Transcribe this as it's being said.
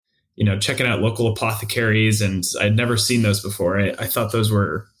checking out local apothecaries, and I'd never seen those before. I thought those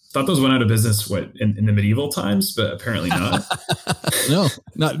went out of business in the medieval times, but apparently not. No,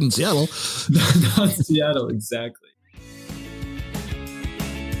 not in Seattle. Not in Seattle, exactly.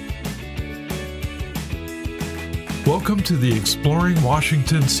 Welcome to the Exploring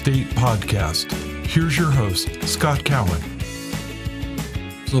Washington State podcast. Here's your host, Scott Cowan.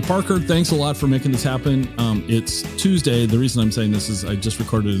 So Parker, thanks a lot for making this happen. It's Tuesday. The reason I'm saying this is I just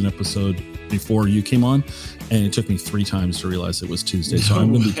recorded an episode before you came on, and it took me 3 times to realize it was Tuesday. So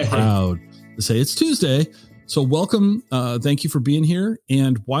I'm going to be proud to say it's Tuesday. So welcome. Thank you for being here.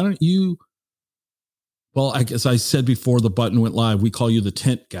 And why don't you, well, I guess I said before the button went live, we call you the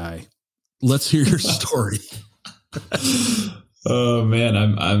tent guy. Let's hear your story. Oh man,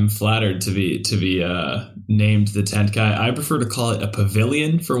 I'm flattered to be named the tent guy. I prefer to call it a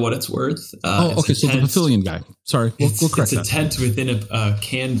pavilion for what it's worth. Okay, so the pavilion guy. Sorry, we'll correct that. It's a tent within a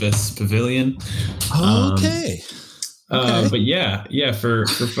canvas pavilion. Okay. But yeah. For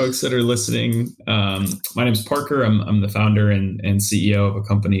folks that are listening, my name's Parker. I'm the founder and CEO of a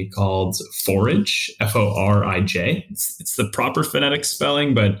company called Forij, Forij. It's the proper phonetic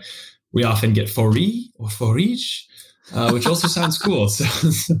spelling, but we often get Forij or Forij, which also sounds cool. So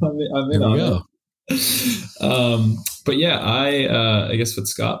I'm in on it. But yeah, I guess what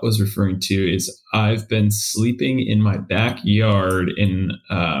Scott was referring to is I've been sleeping in my backyard in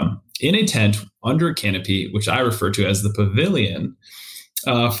a tent under a canopy, which I refer to as the pavilion,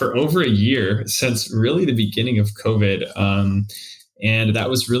 for over a year, since really the beginning of COVID. And that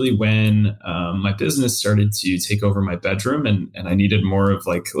was really when my business started to take over my bedroom, and I needed more of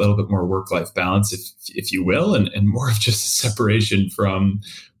like a little bit more work-life balance, if you will, and more of just separation from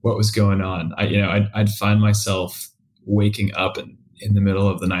what was going on. I'd find myself waking up in the middle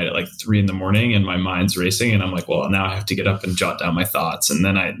of the night at like 3 a.m, and my mind's racing, and I'm like, well, now I have to get up and jot down my thoughts. And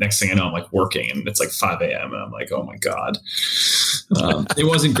then next thing I know, I'm like working, and it's like 5 a.m. and I'm like, oh my God. It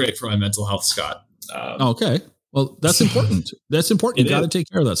wasn't great for my mental health, Scott. Okay. Well, that's important. That's important. You got to take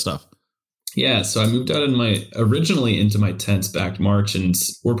care of that stuff. Yeah. So I moved out originally into my tents back March, and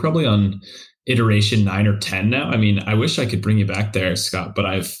we're probably on iteration 9 or 10 now. I mean, I wish I could bring you back there, Scott, but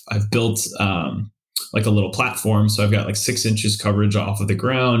I've built like a little platform. So I've got like 6 inches coverage off of the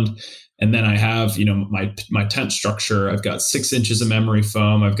ground. And then I have, my tent structure. I've got 6 inches of memory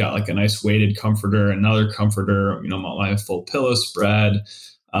foam. I've got like a nice weighted comforter, another comforter, my full pillow spread.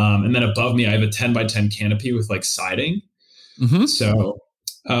 And then above me, I have a 10 by 10 canopy with like siding. Mm-hmm. So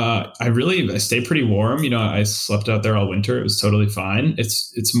I stay pretty warm. I slept out there all winter. It was totally fine.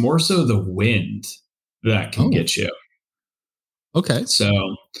 It's more so the wind that can get you. Okay. So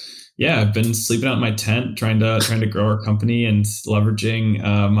yeah, I've been sleeping out in my tent, trying to grow our company and leveraging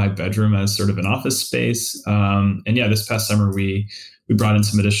my bedroom as sort of an office space. And yeah, this past summer we brought in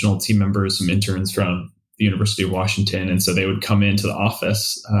some additional team members, some interns from the University of Washington. And so they would come into the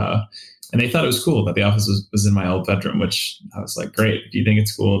office and they thought it was cool that the office was in my old bedroom, which I was like, great. If you think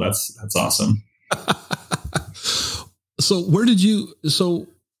it's cool, that's awesome. So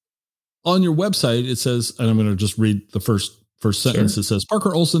on your website, it says, and I'm going to just read the first sentence. Sure. It says,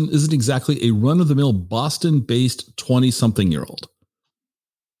 Parker Olson isn't exactly a run of the mill Boston based 20-something-year-old.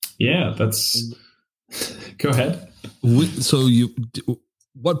 Yeah, go ahead.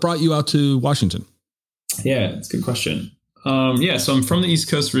 What brought you out to Washington? Yeah, it's a good question. So I'm from the East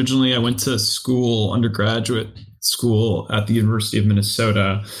Coast originally. I went to undergraduate school at the University of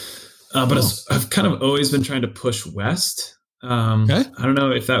Minnesota, but I've kind of always been trying to push west. Okay. I don't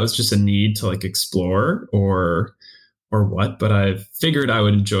know if that was just a need to like explore or what, but I figured I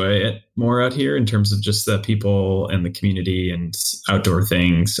would enjoy it more out here in terms of just the people and the community and outdoor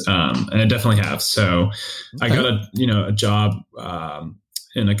things. And I definitely have. So I got a job,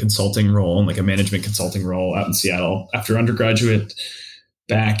 in a consulting role, like a management consulting role out in Seattle after undergraduate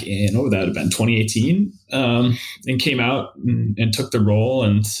back in, what would that have been, 2018, and came out and took the role,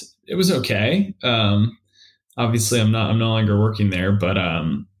 and it was okay. Obviously I'm no longer working there, but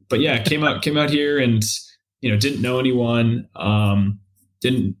yeah, came out here and, didn't know anyone, I'd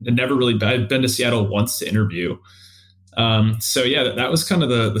been to Seattle once to interview. So yeah, that was kind of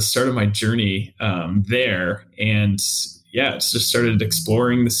the start of my journey, there. And yeah, it's just started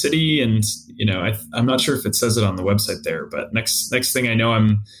exploring the city, and I'm not sure if it says it on the website there, but next thing I know,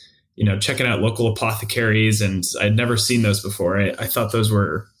 I'm checking out local apothecaries, and I'd never seen those before. I thought those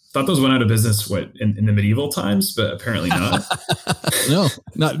went out of business in the medieval times, but apparently not. No,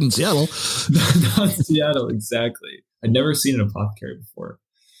 not in Seattle. Not in Seattle, exactly. I'd never seen an apothecary before.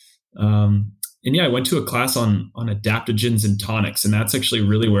 And yeah, I went to a class on adaptogens and tonics, and that's actually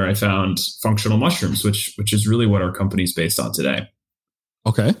really where I found functional mushrooms, which is really what our company's based on today.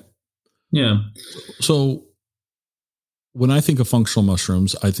 Okay. Yeah. So when I think of functional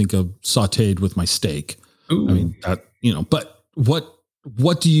mushrooms, I think of sauteed with my steak. Ooh. I mean that, but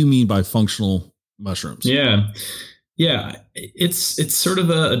what do you mean by functional mushrooms? Yeah. Yeah. It's sort of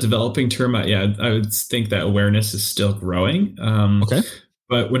a developing term. I would think that awareness is still growing. Okay.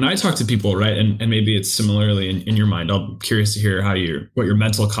 But when I talk to people, right, and maybe it's similarly in your mind, I'm curious to hear what your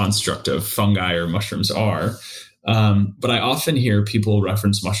mental construct of fungi or mushrooms are. But I often hear people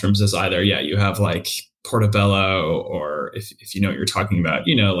reference mushrooms as either, you have like portobello, or if you know what you're talking about,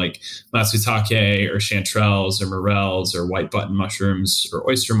 like matsutake or chanterelles or morels or white button mushrooms or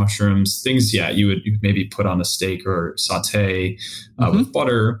oyster mushrooms, things, you would maybe put on a steak or saute with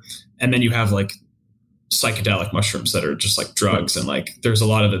butter. And then you have like psychedelic mushrooms that are just like drugs. And like, there's a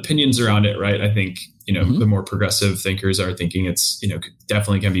lot of opinions around it, right? I think, the more progressive thinkers are thinking it's,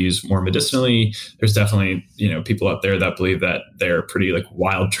 definitely can be used more medicinally. There's definitely, people out there that believe that they're pretty like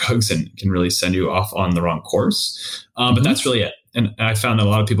wild drugs and can really send you off on the wrong course. But that's really it. And I found that a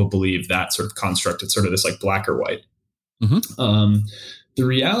lot of people believe that sort of construct. It's sort of this like black or white. The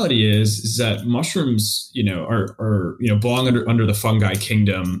reality is that mushrooms, are belong under the fungi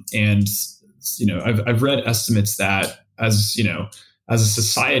kingdom. And I've read estimates that as a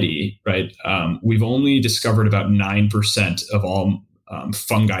society, right, we've only discovered about 9% of all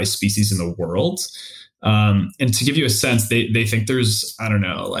fungi species in the world. And to give you a sense, they think there's, I don't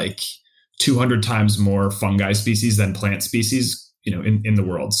know, like 200 times more fungi species than plant species, in the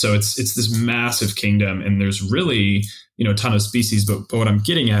world. So it's this massive kingdom, and there's really, a ton of species. But what I'm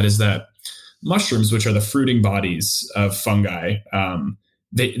getting at is that mushrooms, which are the fruiting bodies of fungi,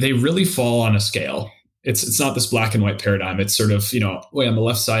 they really fall on a scale. It's not this black and white paradigm. It's sort of, way on the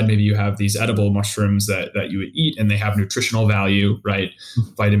left side, maybe you have these edible mushrooms that you would eat and they have nutritional value, right?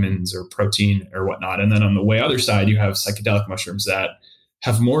 Vitamins or protein or whatnot. And then on the way other side, you have psychedelic mushrooms that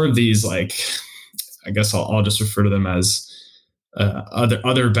have more of these, like, I guess I'll just refer to them as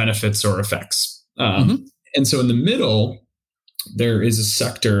other benefits or effects. And so in the middle, there is a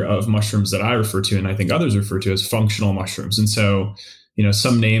sector of mushrooms that I refer to, and I think others refer to as functional mushrooms. And so,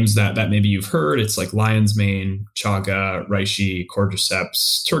 some names that maybe you've heard, it's like lion's mane, chaga, reishi,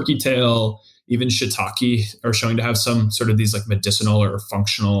 cordyceps, turkey tail, even shiitake are showing to have some sort of these like medicinal or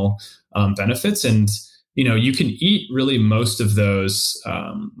functional benefits. And, you can eat really most of those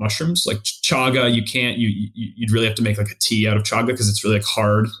mushrooms. Like chaga, you can't, you'd really have to make like a tea out of chaga because it's really like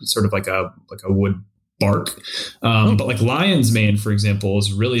hard. It's sort of like a wood bark. But like lion's mane, for example,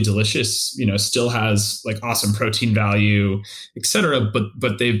 is really delicious, still has like awesome protein value, et cetera.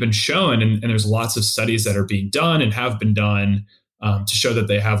 But they've been shown, and there's lots of studies that are being done and have been done to show that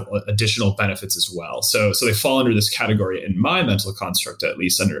they have additional benefits as well. So they fall under this category in my mental construct, at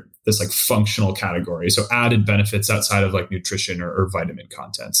least under this like functional category. So added benefits outside of like nutrition or vitamin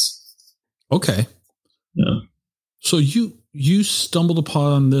contents. Okay. Yeah. So you stumbled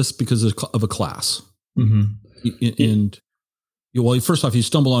upon this because of a class. And first off, you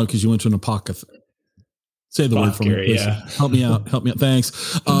stumbled on it because you went to an apothecary. Say the word for me, please. Yeah. Help me out.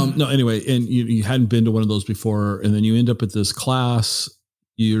 Thanks. No, anyway, and you hadn't been to one of those before, and then you end up at this class.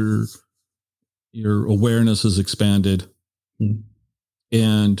 Your awareness has expanded,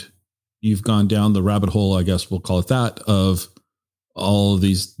 and you've gone down the rabbit hole, I guess we'll call it that, of all of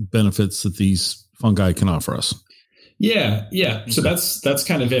these benefits that these fungi can offer us. Yeah. So that's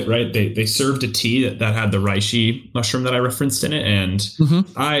kind of it, right? They served a tea that had the reishi mushroom that I referenced in it. And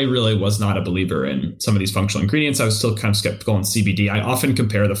I really was not a believer in some of these functional ingredients. I was still kind of skeptical in CBD. I often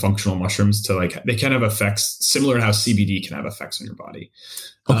compare the functional mushrooms to like, they can have effects similar to how CBD can have effects on your body.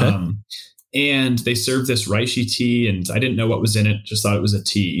 Okay. And they served this reishi tea, and I didn't know what was in it, just thought it was a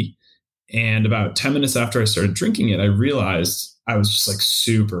tea. And about 10 minutes after I started drinking it, I realized I was just like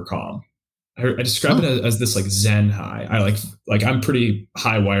super calm. I describe it as this like Zen high. I like I'm pretty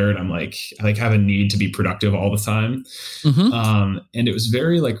high wired. I have a need to be productive all the time. And it was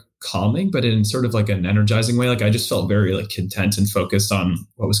very like calming, but in sort of like an energizing way. Like I just felt very like content and focused on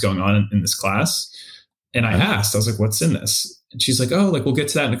what was going on in this class. And I was like, what's in this? And she's like, oh, like we'll get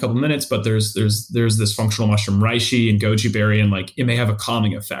to that in a couple of minutes, but there's this functional mushroom reishi and goji berry, and like it may have a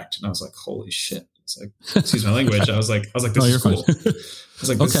calming effect. And I was like, holy shit. It's like, excuse my language. I was like, this is cool. I was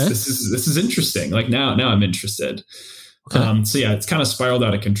like, this is interesting. Like now I'm interested. Okay. So yeah, it's kind of spiraled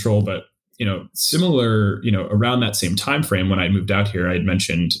out of control, but similar, around that same time frame when I moved out here, I had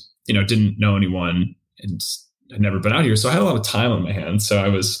mentioned, didn't know anyone and had never been out here. So I had a lot of time on my hands. So I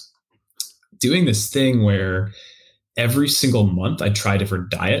was doing this thing where every single month I'd try a different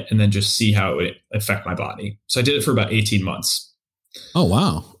diet and then just see how it would affect my body. So I did it for about 18 months. Oh,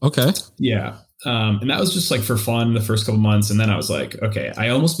 wow. Okay. Yeah. And that was just like for fun the first couple months. And then I was like, okay, I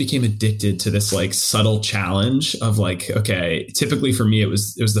almost became addicted to this like subtle challenge of like, okay, typically for me, it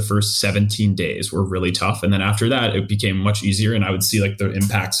was the first 17 days were really tough. And then after that, it became much easier. And I would see like the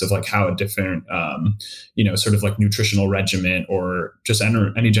impacts of like how a different, sort of like nutritional regimen or just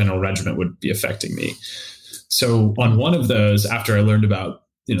any general regimen would be affecting me. So on one of those, after I learned about,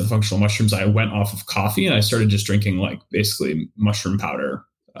 the functional mushrooms, I went off of coffee and I started just drinking like basically mushroom powder.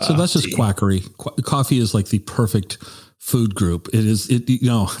 So that's just tea. quackery. Coffee is like the perfect food group. It is,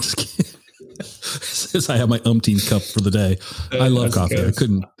 since I have my umpteenth cup for the day, I love coffee.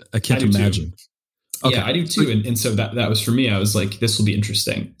 I can't imagine. Okay. Yeah, I do too. And so that was for me. I was like, this will be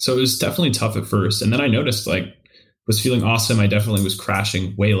interesting. So it was definitely tough at first. And then I noticed like was feeling awesome. I definitely was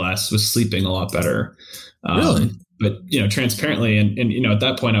crashing way less, was sleeping a lot better. Really? But, transparently. And at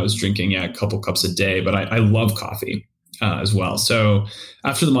that point I was drinking a couple cups a day, but I love coffee. As well. So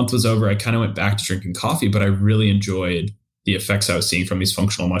after the month was over, I kind of went back to drinking coffee, but I really enjoyed the effects I was seeing from these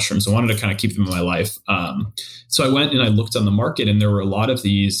functional mushrooms. I wanted to kind of keep them in my life. So I went and I looked on the market and there were a lot of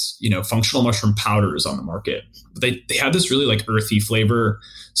these, functional mushroom powders on the market. But they had this really like earthy flavor.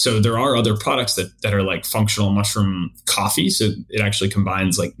 So there are other products that are like functional mushroom coffee. So it actually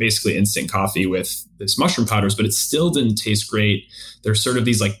combines like basically instant coffee with this mushroom powders, but it still didn't taste great. There's sort of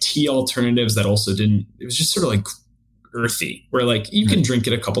these like tea alternatives that also didn't, it was just sort of like earthy where like you can drink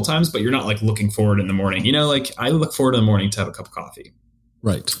it a couple times, but you're not like looking forward in the morning, like I look forward in the morning to have a cup of coffee.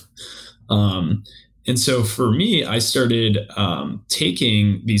 Right. And so for me, I started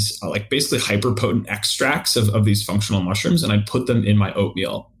taking these like basically hyper potent extracts of these functional mushrooms, and I put them in my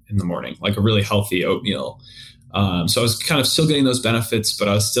oatmeal in the morning, like a really healthy oatmeal. So I was kind of still getting those benefits, but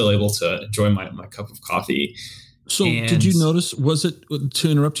I was still able to enjoy my cup of coffee. So did you notice, was it, to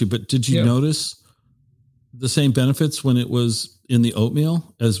interrupt you, but did you notice the same benefits when it was in the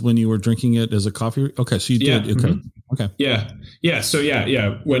oatmeal as when you were drinking it as a coffee? Okay. So you did. Okay. Mm-hmm. Okay. Yeah. Yeah. So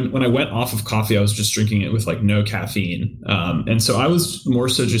yeah. When I went off of coffee, I was just drinking it with like no caffeine. And so I was more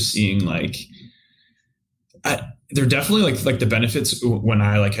so just seeing like, they're definitely like the benefits when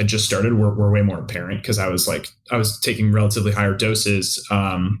I like had just started were way more apparent because I was taking relatively higher doses.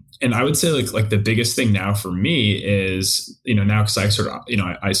 And I would say like the biggest thing now for me is, now cause I sort of,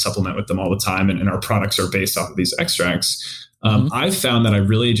 I supplement with them all the time and our products are based off of these extracts. I've found that I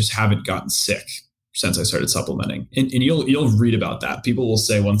really just haven't gotten sick since I started supplementing. And you'll read about that. People will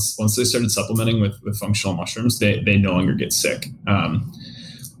say once they started supplementing with functional mushrooms, they no longer get sick.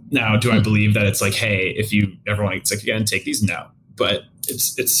 Now, do I believe that it's like, hey, if you ever want to get sick again, take these? No, but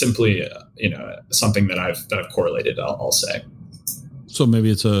it's simply, something that I've correlated, I'll say. So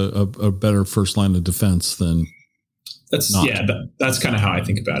maybe it's a better first line of defense than that's kind of how I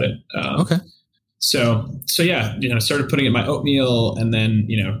think about it. Okay. So yeah, started putting it in my oatmeal and then,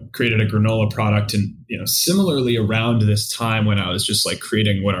 created a granola product. And, similarly around this time when I was just like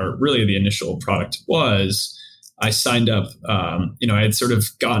creating what really the initial product was, I signed up, I had sort of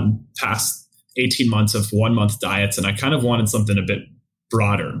gotten past 18 months of 1 month diets and I kind of wanted something a bit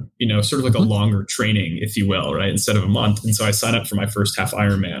broader, sort of like a longer training, if you will, right? Instead of a month. And so I signed up for my first half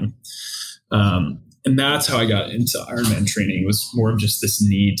Ironman. And that's how I got into Ironman training. It was more of just this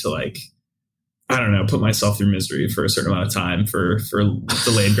need to like, I don't know, put myself through misery for a certain amount of time for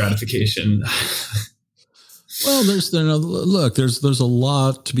delayed gratification. Well, there's a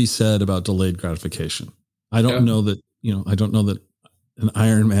lot to be said about delayed gratification. I don't know that an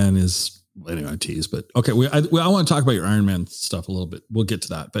Ironman is, anyway, I tease, but okay. I want to talk about your Ironman stuff a little bit. We'll get to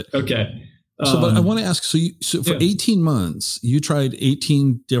that, but okay. But I want to ask, so for 18 months, you tried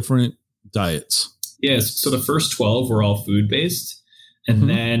 18 different diets. Yes. So the first 12 were all food based. And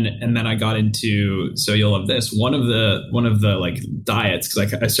then I got into, so you'll love this, one of the like diets,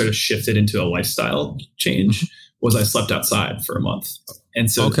 because I sort of shifted into a lifestyle change, was I slept outside for a month. And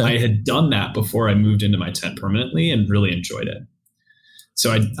so I had done that before I moved into my tent permanently and really enjoyed it.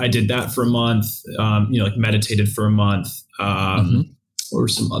 So I did that for a month, like meditated for a month. What were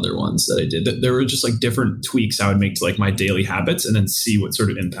some other ones that I did? There were just like different tweaks I would make to like my daily habits and then see what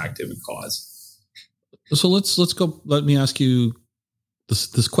sort of impact it would cause. So let's go. Let me ask you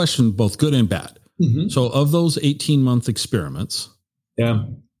this question, both good and bad. So of those 18-month experiments,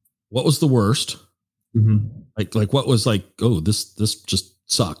 what was the worst? Like what was like, oh, this just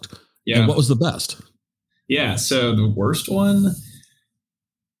sucked. Yeah. And what was the best? Yeah. So the worst one,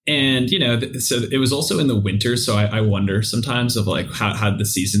 and so it was also in the winter. So I wonder sometimes of like how the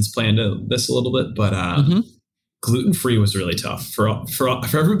seasons play into this a little bit, but gluten-free was really tough for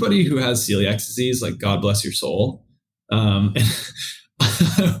everybody who has celiac disease. Like, God bless your soul. I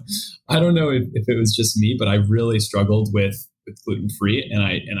don't know if it was just me, but I really struggled with gluten free,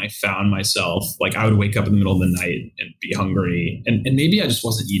 and I found myself like I would wake up in the middle of the night and be hungry, and maybe I just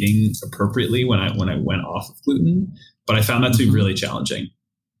wasn't eating appropriately when I went off of gluten, but I found that to be really challenging.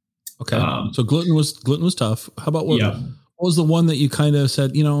 Okay, so gluten was tough. How about what was the one that you kind of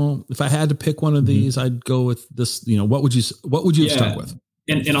said, if I had to pick one of these, I'd go with this. What would you have stuck with?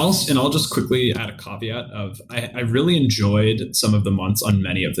 And I'll just quickly add a caveat of I really enjoyed some of the months on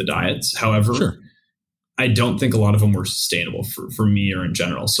many of the diets. However, I don't think a lot of them were sustainable for me or in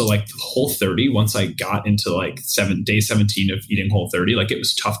general. So like Whole30, once I got into like day 17 of eating Whole30, like it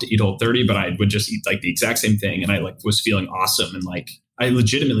was tough to eat Whole30, but I would just eat like the exact same thing. And I like was feeling awesome. And like, I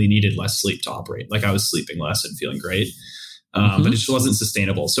legitimately needed less sleep to operate. Like I was sleeping less and feeling great. But it just wasn't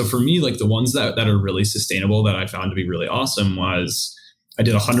sustainable. So for me, like the ones that are really sustainable that I found to be really awesome was I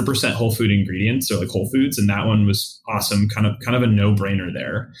did 100% whole food ingredients, or like whole foods. And that one was awesome. Kind of a no brainer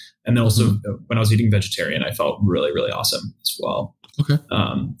there. And then also when I was eating vegetarian, I felt really, really awesome as well. Okay.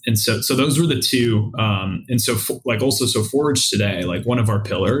 And so those were the two. And so so Forij today, like one of our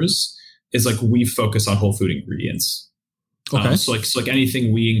pillars is like, we focus on whole food ingredients. Okay. So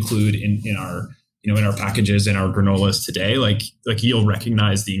anything we include in our, in our packages, in our granolas today, like you'll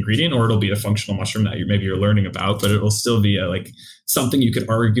recognize the ingredient, or it'll be a functional mushroom that you're learning about, but it will still be something you could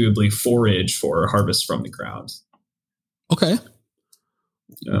arguably forage for or harvest from the ground. Okay.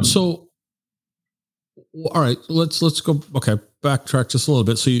 So, all right, let's go. Okay. Backtrack just a little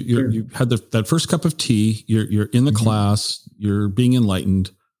bit. So you had that first cup of tea, you're in the class, you're being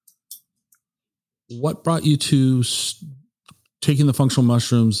enlightened. What brought you to taking the functional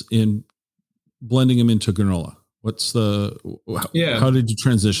mushrooms in blending them into granola? How did you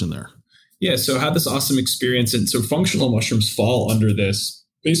transition there? Yeah. So I had this awesome experience. And so functional mushrooms fall under this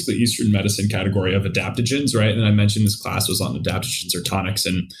basically Eastern medicine category of adaptogens, right? And I mentioned this class was on adaptogens or tonics,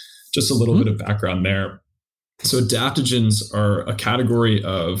 and just a little bit of background there. So adaptogens are a category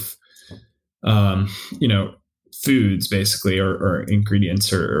of, foods basically, or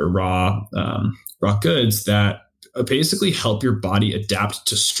ingredients or raw goods that basically help your body adapt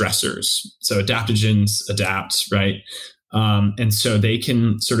to stressors. So adaptogens adapt, right? And so they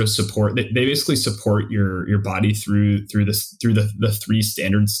can sort of they basically support your body through the three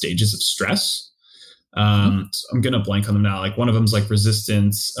standard stages of stress. So I'm going to blank on them now. Like one of them is like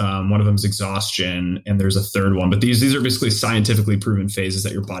resistance. One of them is exhaustion, and there's a third one, but these are basically scientifically proven phases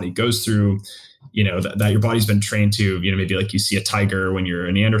that your body goes through, that your body's been trained to, maybe like you see a tiger when you're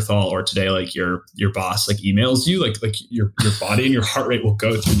a Neanderthal, or today, like your boss like emails you, like your body and your heart rate will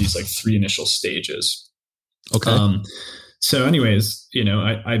go through these like three initial stages. Okay. So anyways,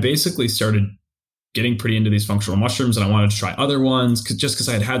 I basically started getting pretty into these functional mushrooms, and I wanted to try other ones because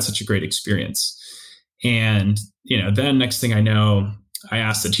I had such a great experience. And, then next thing I know, I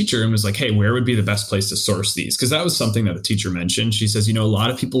asked the teacher and was like, hey, where would be the best place to source these? Because that was something that the teacher mentioned. She says, a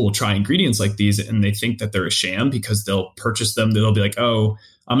lot of people will try ingredients like these and they think that they're a sham because they'll purchase them. They'll be like, oh,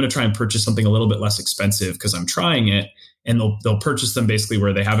 I'm going to try and purchase something a little bit less expensive because I'm trying it. And they'll purchase them basically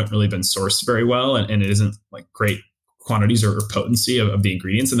where they haven't really been sourced very well. And it isn't like great quantities or potency of the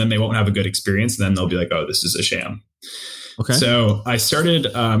ingredients. And then they won't have a good experience. And then they'll be like, oh, this is a sham. Okay. So I started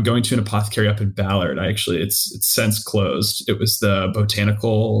going to an apothecary up in Ballard. It's since closed. It was the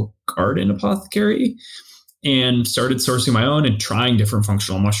Botanical Garden Apothecary, and started sourcing my own and trying different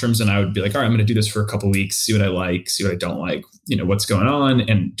functional mushrooms. And I would be like, all right, I'm going to do this for a couple of weeks, see what I like, see what I don't like, what's going on,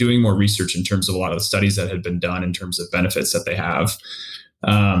 and doing more research in terms of a lot of the studies that had been done in terms of benefits that they have.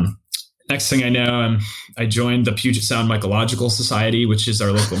 Next thing I know, I joined the Puget Sound Mycological Society, which is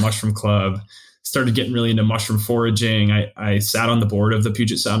our local mushroom club. Started getting really into mushroom foraging. I sat on the board of the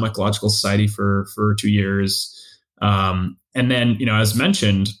Puget Sound Mycological Society for 2 years. And then, as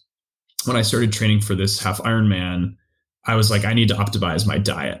mentioned, when I started training for this half Ironman, I was like, I need to optimize my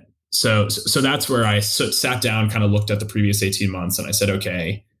diet. So that's where I sat down, kind of looked at the previous 18 months, and I said,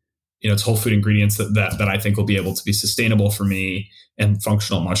 okay, it's whole food ingredients that I think will be able to be sustainable for me, and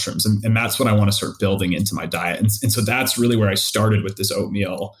functional mushrooms. And that's what I want to start building into my diet. And so that's really where I started with this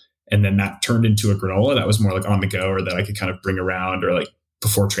oatmeal. And then that turned into a granola that was more like on the go, or that I could kind of bring around, or like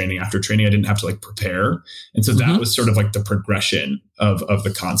before training, after training, I didn't have to like prepare. And so that was sort of like the progression of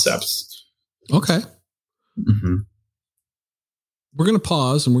the concepts. Okay. Mm-hmm. We're going to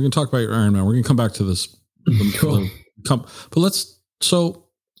pause and we're going to talk about your Ironman. We're going to come back to this. Cool. So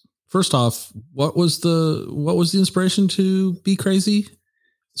first off, what was the inspiration to be crazy?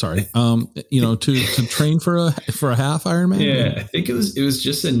 Sorry. To train for a half Ironman. Yeah, I think it was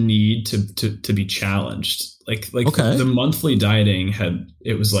just a need to be challenged. Like okay. The monthly dieting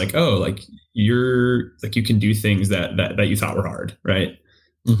it was like, oh, like you can do things that you thought were hard. Right.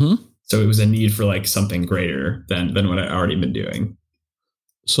 Mm-hmm. So it was a need for like something greater than what I'd already been doing.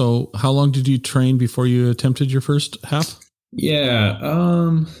 So how long did you train before you attempted your first half? Yeah.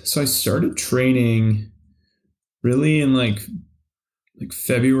 So I started training really in like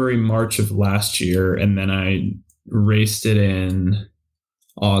February, March of last year. And then I raced it in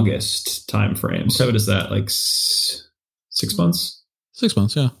August timeframe. Okay. So what is that? Like 6 months? 6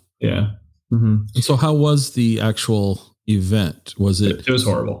 months. Yeah. Yeah. Mm-hmm. And so how was the actual event? Was it? It was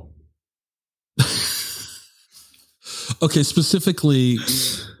horrible. Okay. Specifically,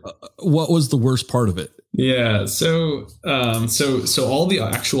 what was the worst part of it? Yeah. So all the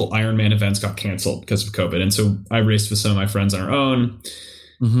actual Ironman events got canceled because of COVID. And so I raced with some of my friends on our own.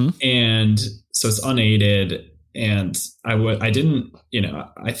 Mm-hmm. And so it's unaided. And I didn't,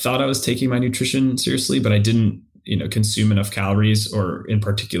 I thought I was taking my nutrition seriously, but I didn't, consume enough calories, or in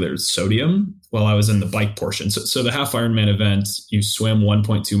particular sodium, while I was in the bike portion. So the half Ironman event, you swim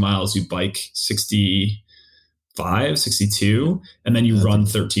 1.2 miles, you bike 65, 62, and then you run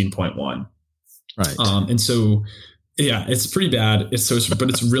 13.1. Right. And so, yeah, it's pretty bad. But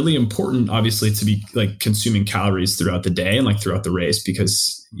it's really important, obviously, to be like consuming calories throughout the day and like throughout the race,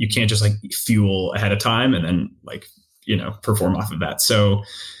 because you can't just like fuel ahead of time and then like, perform off of that. So,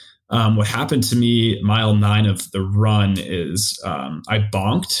 what happened to me mile 9 of the run is, I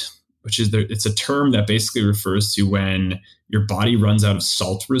bonked, which is it's a term that basically refers to when your body runs out of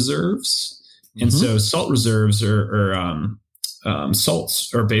salt reserves. Mm-hmm. And so salt reserves are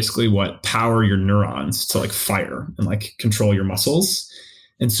salts are basically what power your neurons to like fire and like control your muscles.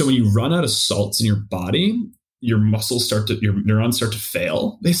 And so when you run out of salts in your body, your neurons start to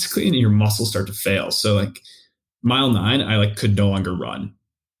fail basically, and your muscles start to fail. So like mile 9, I like could no longer run,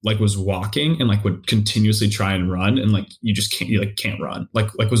 like was walking and like would continuously try and run. And like, you can't run,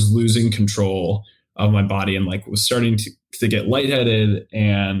 like was losing control of my body, and like was starting to get lightheaded,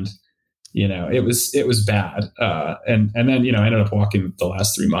 and it was bad. And then, I ended up walking the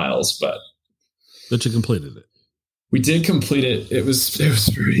last 3 miles, but you completed it. We did complete it. It was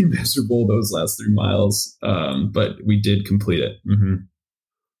pretty miserable, those last 3 miles. But we did complete it. Mm-hmm.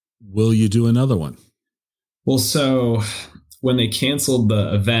 Will you do another one? Well, so when they canceled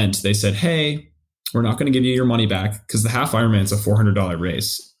the event, they said, hey, we're not going to give you your money back, because the half Ironman's a $400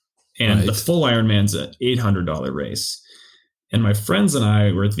 race and the full Ironman's an $800 race. And my friends and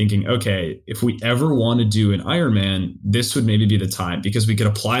I were thinking, okay, if we ever want to do an Ironman, this would maybe be the time, because we could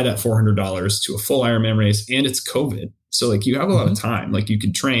apply that $400 to a full Ironman race, and it's COVID. So like you have a lot of time, like you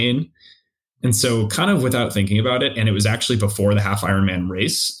could train. And so kind of without thinking about it, and it was actually before the half Ironman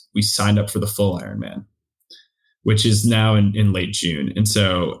race, we signed up for the full Ironman, which is now in late June. And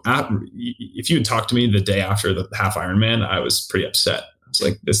so if you had talked to me the day after the half Ironman, I was pretty upset. I was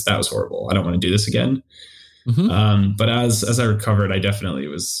like, that was horrible. I don't want to do this again. Mm-hmm. But as I recovered, I definitely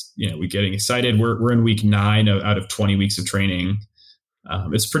was, we getting excited. We're in week 9 out of 20 weeks of training.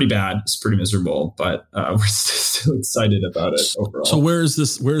 It's pretty bad. It's pretty miserable, but we're still excited about it overall. So where is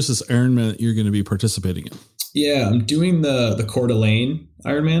this Ironman that you're going to be participating in? Yeah, I'm doing the Coeur d'Alene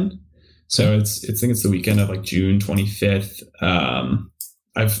Ironman. So I think it's the weekend of like June 25th.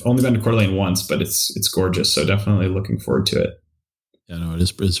 I've only been to Coeur d'Alene once, but it's gorgeous. So definitely looking forward to it. Yeah, no,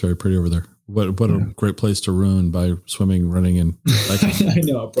 it's very pretty over there. What a great place to ruin by swimming, running, and biking. I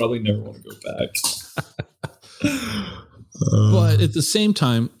know. I'll probably never want to go back. But at the same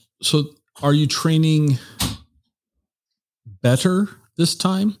time, so are you training better this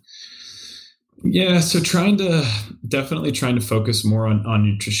time? Yeah. So definitely trying to focus more on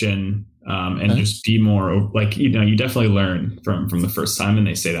nutrition, and just be more like, you definitely learn from the first time, and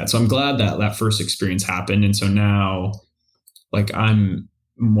they say that. So I'm glad that first experience happened. And so now like I'm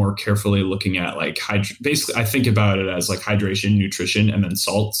more carefully looking at like basically I think about it as like hydration, nutrition, and then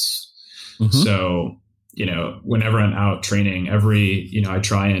salts. Mm-hmm. So, whenever I'm out training, I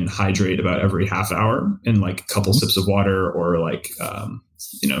try and hydrate about every half hour, and like a couple sips of water, or like,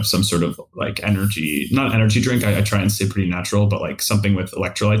 some sort of like not energy drink. I try and stay pretty natural, but like something with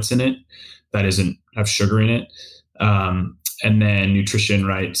electrolytes in it that doesn't have sugar in it. And then nutrition,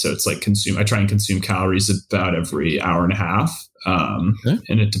 right? So it's like I try and consume calories about every hour and a half.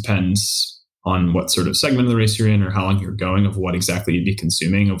 And it depends on what sort of segment of the race you're in, or how long you're going, of what exactly you'd be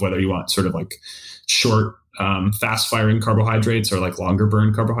consuming, of whether you want sort of like short, fast firing carbohydrates, or like longer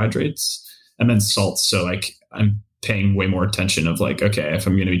burn carbohydrates, and then salts. So like I'm paying way more attention of like, okay, if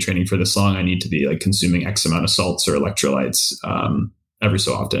I'm going to be training for this long, I need to be like consuming X amount of salts or electrolytes, every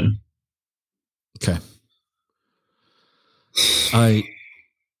so often. Okay. I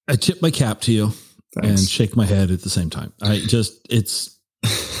tip my cap to you. Thanks. And shake my head at the same time. It's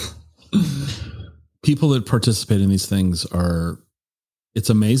people that participate in these things are it's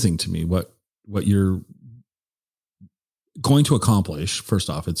amazing to me what you're going to accomplish. First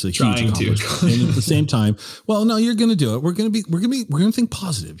off, it's a huge accomplishment. And at the same time, well, no, you're going to do it. We're going to think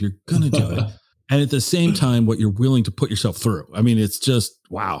positive. You're going to do it. And at the same time, what you're willing to put yourself through. I mean, it's just,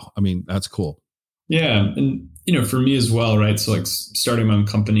 wow. I mean, that's cool. Yeah. And, for me as well, right? So like starting my own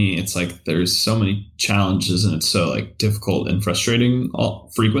company, it's like, there's so many challenges and it's so like difficult and frustrating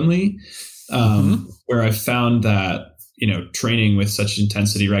frequently, where I found that, training with such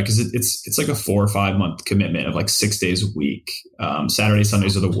intensity, right? Because it's like a 4 or 5 month commitment of like 6 days a week. Saturday,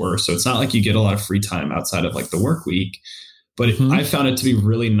 Sundays are the worst. So it's not like you get a lot of free time outside of like the work week. But I found it to be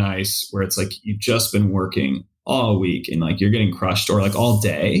really nice where it's like you've just been working all week and like you're getting crushed or like all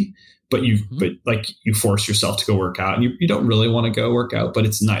day, but you force yourself to go work out and you don't really want to go work out, but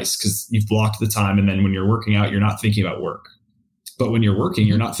it's nice because you've blocked the time. And then when you're working out, you're not thinking about work. But when you're working,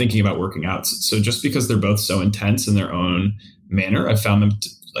 you're not thinking about working out. So just because they're both so intense in their own manner, I found them to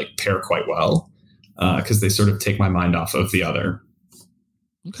like pair quite well because they sort of take my mind off of the other.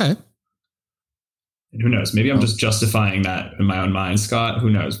 Okay. And who knows? Maybe I'm just justifying that in my own mind, Scott. Who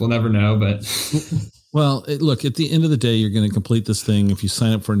knows? We'll never know. But well, look, at the end of the day, you're going to complete this thing. If you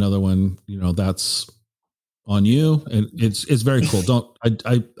sign up for another one, that's on you. And it's very cool.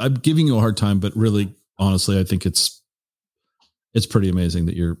 I'm giving you a hard time, but really, honestly, I think it's pretty amazing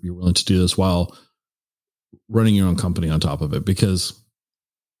that you're willing to do this while running your own company on top of it, because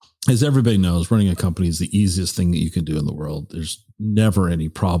as everybody knows, running a company is the easiest thing that you can do in the world. There's never any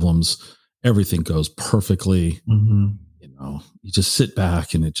problems. Everything goes perfectly. You just sit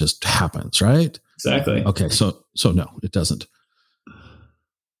back and it just happens, right? Exactly. Okay. So no, it doesn't.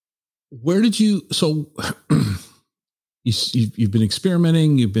 Where did you, you've been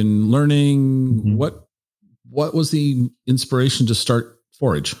experimenting, you've been learning. What was the inspiration to start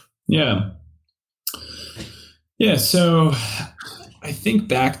Forij? Yeah. So I think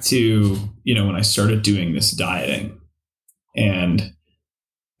back to, when I started doing this dieting, and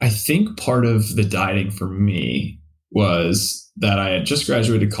I think part of the dieting for me was that I had just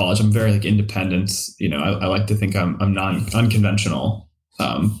graduated college. I'm very like independent. I like to think I'm unconventional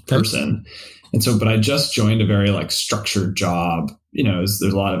person. And so, but I just joined a very like structured job, there's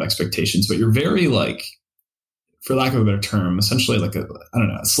a lot of expectations, but you're very like, for lack of a better term, essentially like a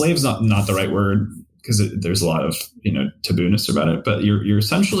slave's not the right word because there's a lot of, tabooness about it, but you're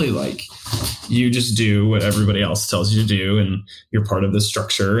essentially like, you just do what everybody else tells you to do and you're part of the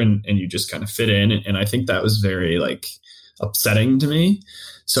structure and you just kind of fit in. And I think that was very like upsetting to me.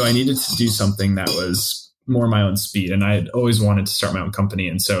 So I needed to do something that was more my own speed. And I had always wanted to start my own company.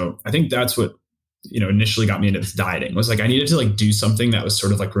 And so I think that's what, initially got me into this dieting was like, I needed to like do something that was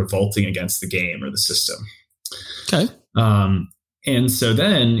sort of like revolting against the game or the system. Okay. And so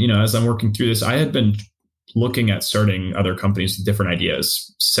then, as I'm working through this, I had been looking at starting other companies with different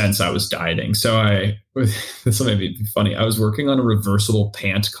ideas since I was dieting. So this will maybe be funny. I was working on a reversible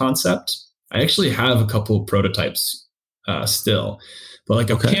pant concept. I actually have a couple of prototypes still, but like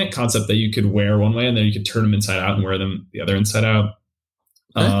a pant concept that you could wear one way and then you could turn them inside out and wear them the other inside out.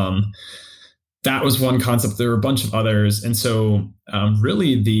 Okay. That was one concept. There were a bunch of others. And so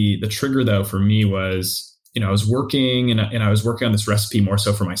really the trigger though for me was, I was working and I was working on this recipe more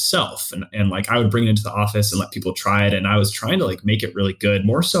so for myself and like I would bring it into the office and let people try it. And I was trying to like make it really good,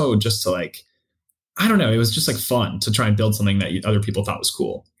 more so just to like, I don't know. It was just like fun to try and build something that other people thought was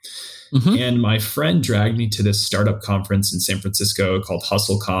cool. And my friend dragged me to this startup conference in San Francisco called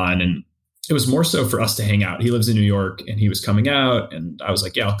HustleCon. And it was more so for us to hang out. He lives in New York and he was coming out and I was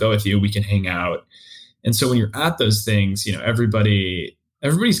like, yeah, I'll go with you. We can hang out. And so when you're at those things,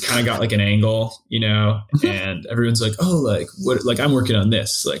 everybody's kind of got like an angle, and everyone's like, oh, like what, like I'm working on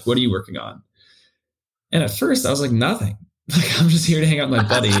this. Like, what are you working on? And at first I was like, nothing. Like, I'm just here to hang out with my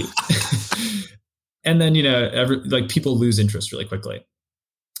buddy. And then, people lose interest really quickly.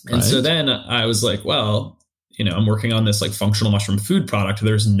 And so then I was like, well, I'm working on this like functional mushroom food product.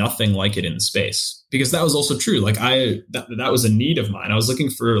 There's nothing like it in the space, because that was also true. Like that was a need of mine. I was looking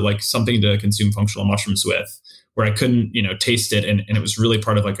for like something to consume functional mushrooms with, where I couldn't, taste it. And it was really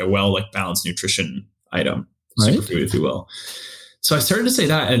part of like a balanced nutrition item, superfood, if you will. So I started to say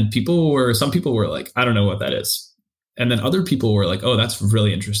that, and some people were like, I don't know what that is. And then other people were like, oh, that's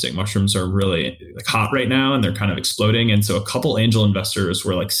really interesting. Mushrooms are really like hot right now and they're kind of exploding. And so a couple angel investors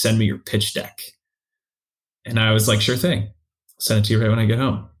were like, send me your pitch deck. And I was like, sure thing. I'll send it to you right when I get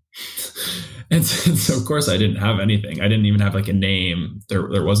home. And so of course I didn't have anything. I didn't even have like a name.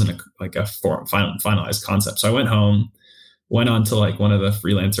 There wasn't a finalized concept. So I went home, went on to like one of the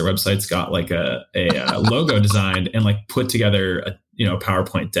freelancer websites, got like a logo designed and like put together a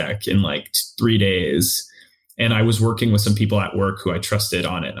PowerPoint deck in like 3 days And I was working with some people at work who I trusted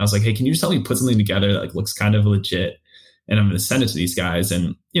on it. And I was like, hey, can you just help me put something together that like looks kind of legit? And I'm going to send it to these guys.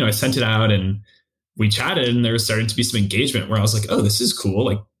 And, I sent it out and we chatted, and there was starting to be some engagement where I was like, oh, this is cool.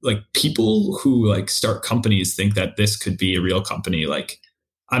 Like people who like start companies think that this could be a real company. Like,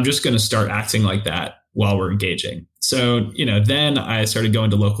 I'm just going to start acting like that while we're engaging. So, then I started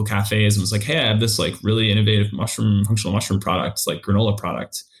going to local cafes and was like, hey, I have this like really innovative functional mushroom product, like granola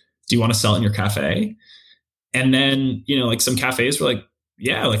product. Do you want to sell it in your cafe? And then, like some cafes were like,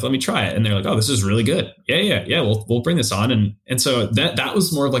 yeah, like, let me try it. And they're like, oh, this is really good. Yeah. We'll bring this on. And so that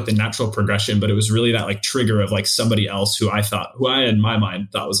was more of like the natural progression, but it was really that like trigger of like somebody else who I in my mind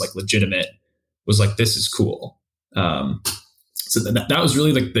thought was like legitimate, was like, this is cool. So that was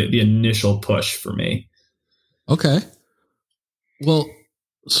really like the initial push for me. Okay. Well,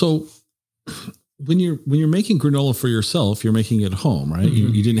 so when you're making granola for yourself, you're making it at home, right?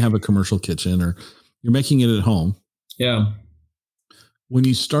 Mm-hmm. You didn't have a commercial kitchen, or you're making it at home. Yeah. When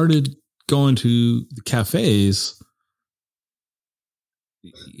you started going to the cafes,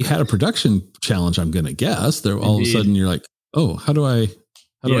 you had a production challenge, I'm going to guess. There, all of a sudden you're like, oh, how do I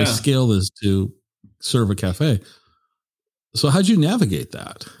scale this to serve a cafe? So how'd you navigate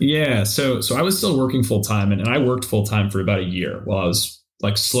that? Yeah. So I was still working full time, and I worked full time for about a year while I was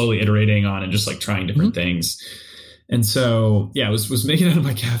like slowly iterating on and just like trying different things. And so, I was making it out of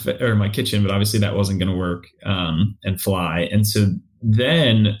my cafe or my kitchen, but obviously that wasn't going to work and fly. And so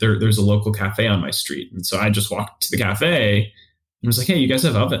then there's a local cafe on my street. And so I just walked to the cafe and was like, hey, you guys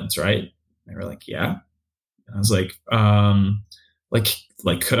have ovens, right? And they were like, yeah. And I was like,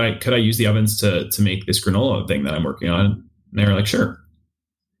 could I use the ovens to make this granola thing that I'm working on? And they were like, sure.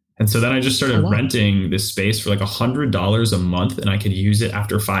 And so then I just started renting this space for like $100 a month, and I could use it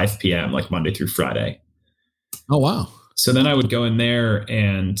after 5 p.m., like Monday through Friday. Oh, wow. So then I would go in there,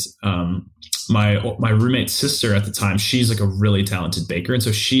 and my roommate's sister at the time, she's like a really talented baker. And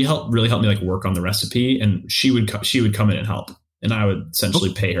so she really helped me like work on the recipe, and she would come in and help, and I would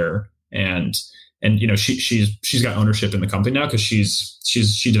essentially pay her. And she's got ownership in the company now, because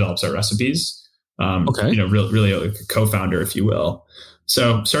she develops our recipes. Really like a co-founder, if you will.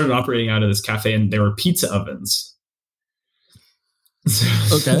 So started operating out of this cafe, and there were pizza ovens.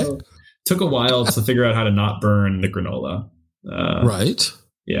 So took a while to figure out how to not burn the granola. Right.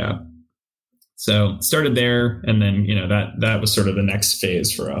 Yeah. So started there, and then, that was sort of the next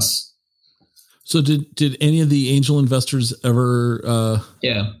phase for us. So did any of the angel investors ever?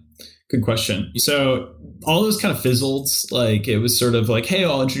 Yeah. Good question. So all those kind of fizzled. Like, it was sort of like, hey,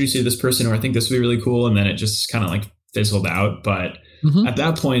 I'll introduce you to this person, or I think this would be really cool. And then it just kind of like fizzled out. But at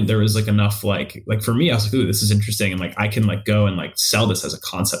that point, there was like enough, like for me, I was like, ooh, this is interesting. And like, I can like go and like sell this as a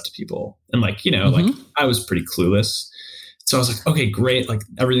concept to people. And like, like I was pretty clueless. So I was like, okay, great. Like,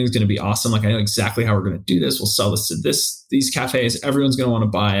 everything's going to be awesome. Like, I know exactly how we're going to do this. We'll sell this to these cafes. Everyone's going to want to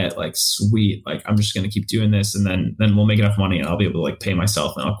buy it. Like, sweet. Like, I'm just going to keep doing this. And then we'll make enough money, and I'll be able to like pay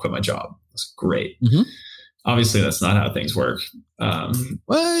myself, and I'll quit my job. That's great. Obviously that's not how things work.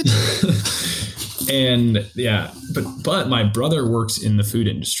 What? And yeah, but my brother works in the food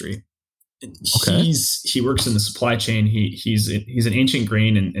industry. Okay. He works in the supply chain. He's an ancient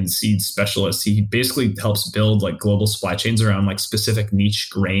grain and seed specialist. He basically helps build like global supply chains around like specific niche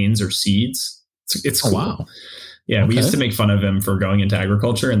grains or seeds. It's cool. Oh, wow. Yeah. Okay. We used to make fun of him for going into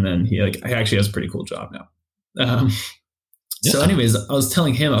agriculture, and then he actually has a pretty cool job now. So anyways, I was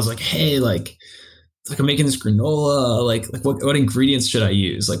telling him, I was like, hey, like I'm making this granola, like what ingredients should I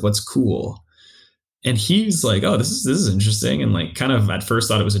use? Like, what's cool? And he's like, oh, this is interesting. And like, kind of at first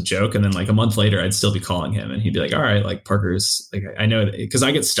thought it was a joke. And then like a month later, I'd still be calling him, and he'd be like, all right, like Parker's like, I know, because I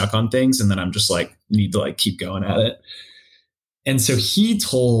get stuck on things, and then I'm just like, need to like keep going at it. And so he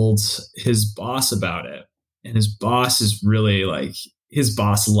told his boss about it, and his boss is really like, his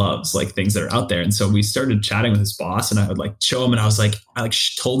boss loves like things that are out there. And so we started chatting with his boss, and I would like show him, and I was like,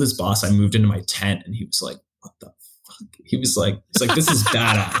 told his boss I moved into my tent, and he was like, what the fuck? He was like, this is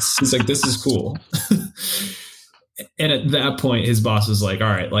badass. He's like, this is cool. And at that point, his boss was like, all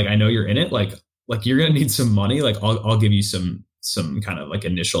right, like, I know you're in it. Like you're going to need some money. Like I'll give you some kind of like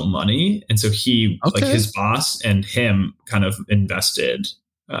initial money. And so he, like his boss and him kind of invested.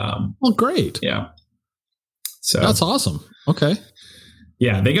 Well, great. Yeah. So that's awesome. Okay.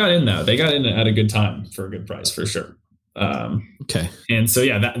 Yeah. They got in though. They got in at a good time for a good price for sure. Okay. And so,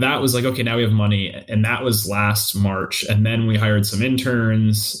 yeah, that was like, okay, now we have money. And that was last March. And then we hired some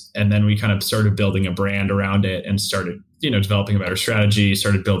interns, and then we kind of started building a brand around it, and started, developing a better strategy,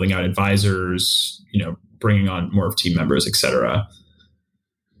 started building out advisors, bringing on more of team members, et cetera.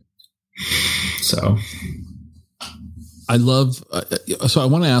 So I love, so I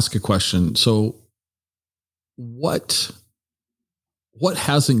want to ask a question. So what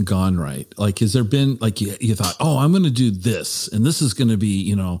hasn't gone right? Like, has there been like you thought, oh, I'm going to do this, and this is going to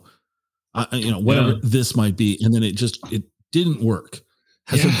be, whatever this might be, and then it didn't work.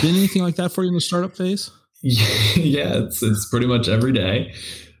 Has there been anything like that for you in the startup phase? Yeah, it's pretty much every day.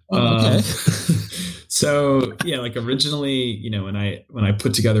 Okay. So yeah, like originally, when I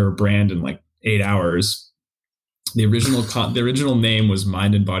put together a brand in like 8 hours, the original name was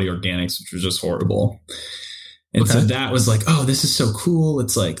Mind and Body Organics, which was just horrible. And so that was like, oh, this is so cool.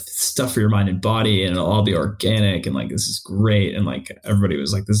 It's like stuff for your mind and body, and it'll all be organic, and like this is great. And like everybody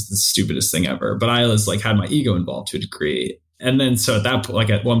was like, this is the stupidest thing ever. But I was like, had my ego involved to a degree. And then so at that point, like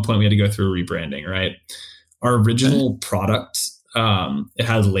at one point we had to go through a rebranding, right? Our original product, it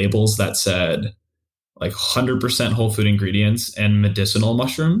had labels that said like 100% whole food ingredients and medicinal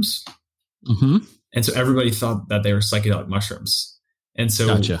mushrooms. Mm-hmm. And so everybody thought that they were psychedelic mushrooms. And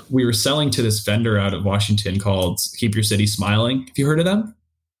so we were selling to this vendor out of Washington called Keep Your City Smiling. Have you heard of them?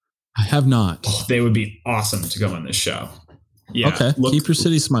 I have not. Oh, they would be awesome to go on this show. Yeah. Okay. Keep Your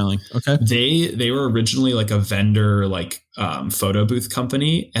City Smiling. Okay. They were originally like a vendor, like photo booth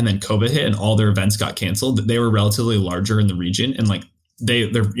company, and then COVID hit and all their events got canceled. They were relatively larger in the region, and like their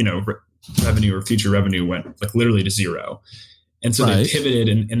revenue or future revenue went like literally to zero. And so they pivoted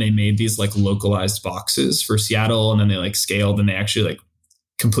and they made these like localized boxes for Seattle, and then they like scaled, and they actually like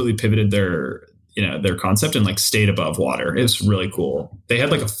completely pivoted their concept and like stayed above water. It was really cool. They had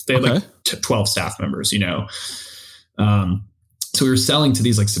like 12 staff members, so we were selling to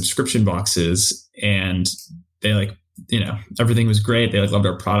these like subscription boxes, and they like, everything was great. They like loved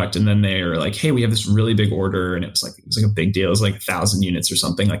our product. And then they were like, hey, we have this really big order. And it was like a big deal. It was like 1,000 units or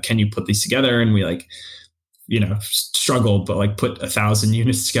something. Like, can you put these together? And we like, struggled, but like put 1,000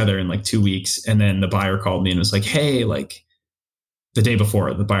 units together in like 2 weeks. And then the buyer called me and was like, hey, like the day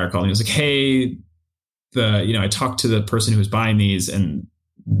before, the buyer called me and was like, hey, I talked to the person who was buying these, and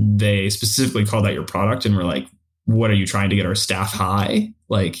they specifically called out your product and were like, what are you trying to get our staff high?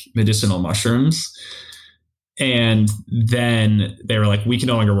 Like medicinal mushrooms. And then they were like, we can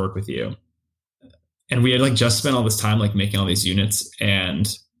no longer work with you. And we had like just spent all this time like making all these units, and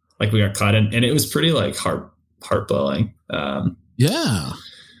like we got cut, and it was pretty like heart-blowing. Yeah.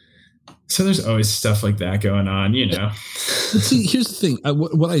 So there's always stuff like that going on, See, here's the thing.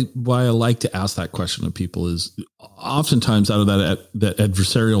 Why I like to ask that question of people is oftentimes out of that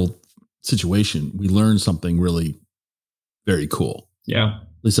adversarial situation, we learn something really very cool. Yeah.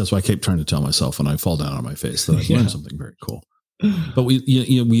 At least that's what I keep trying to tell myself when I fall down on my face, that I learned something very cool. But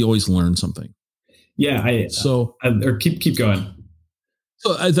we always learn something. Yeah. Keep going.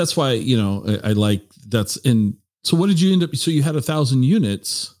 So that's why, I like that's in. So what did you end up? So you had 1,000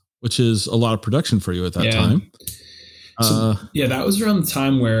 units, which is a lot of production for you at that time. So, that was around the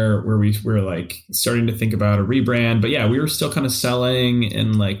time where we were like starting to think about a rebrand, but yeah, we were still kind of selling,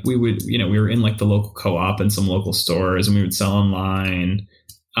 and like we would, we were in like the local co-op and some local stores, and we would sell online.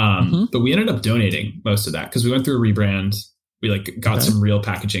 But we ended up donating most of that because we went through a rebrand. We like got some real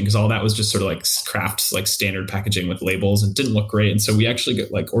packaging, because all that was just sort of like craft, like standard packaging with labels, and didn't look great. And so we actually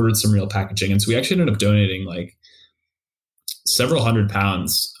ordered some real packaging. And so we actually ended up donating like several hundred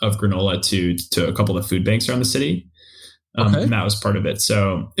pounds of granola to a couple of food banks around the city. And that was part of it.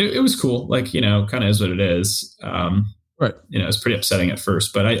 So it was cool. Like, kind of is what it is. Right. It was pretty upsetting at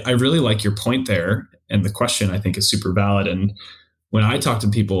first, but I really like your point there. And the question I think is super valid. And when I talk to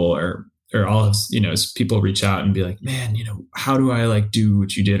people or all of, people reach out and be like, man, how do I like do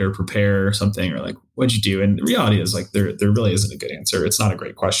what you did or prepare or something, or like, what'd you do? And the reality is like, there really isn't a good answer. It's not a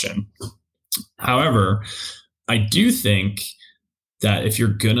great question. However, I do think that if you're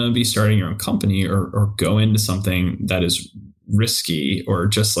going to be starting your own company or go into something that is risky, or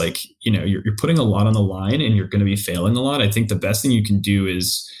just like, you're putting a lot on the line and you're going to be failing a lot, I think the best thing you can do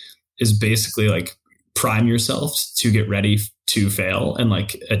is basically like prime yourself to get ready to fail and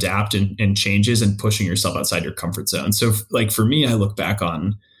like adapt and changes and pushing yourself outside your comfort zone. So like for me, I look back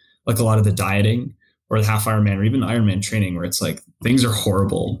on like a lot of the dieting or the half Ironman or even the Ironman training where it's like things are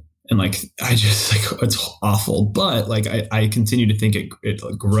horrible. And like, I just like, it's awful, but like, I continue to think it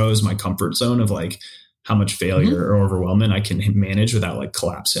like grows my comfort zone of like how much failure or overwhelmment I can manage without like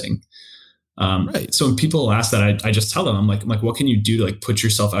collapsing. Right. So when people ask that, I just tell them, I'm like, what can you do to like put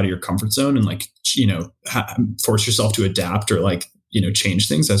yourself out of your comfort zone and like, force yourself to adapt or like, change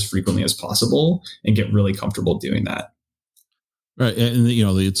things as frequently as possible and get really comfortable doing that. Right. And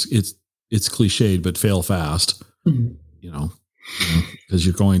it's cliched, but fail fast, because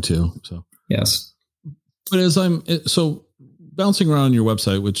you're going to. So yes. But so bouncing around your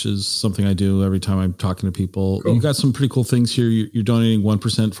website, which is something I do every time I'm talking to people, You've got some pretty cool things here. You're donating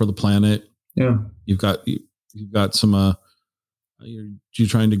 1% for the planet. Yeah. You've got You've got some, you're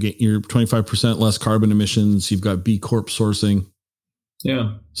trying to get your 25% less carbon emissions. You've got B Corp sourcing.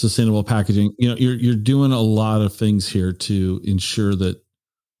 Yeah. Sustainable packaging. You're doing a lot of things here to ensure that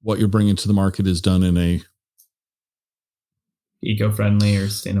what you're bringing to the market is done in a eco-friendly or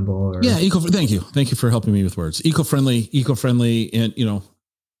sustainable. Or Thank you for helping me with words. Eco-friendly, and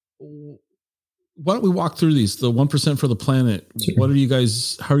why don't we walk through these? The 1% for the planet. Sure.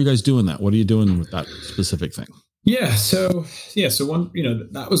 How are you guys doing that? What are you doing with that specific thing? Yeah. So one,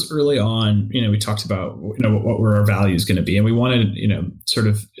 that was early on, we talked about, what were our values going to be, and we wanted, sort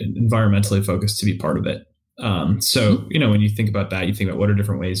of environmentally focused to be part of it. When you think about that, you think about what are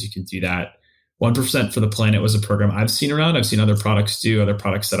different ways you can do that. 1% for the planet was a program I've seen around. I've seen other products other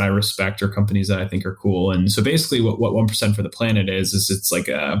products that I respect or companies that I think are cool. And so basically what 1% for the planet is it's like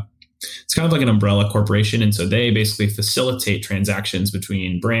it's kind of like an umbrella corporation. And so they basically facilitate transactions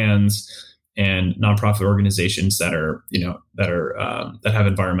between brands and nonprofit organizations that have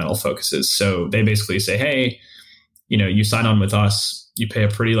environmental focuses. So they basically say, hey, you sign on with us, you pay a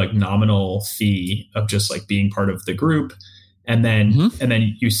pretty like nominal fee of just like being part of the group. And then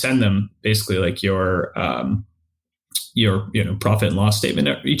you send them basically like your profit and loss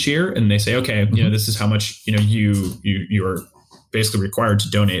statement each year. And they say, okay, this is how much, you are basically required to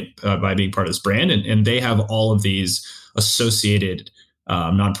donate by being part of this brand. And they have all of these associated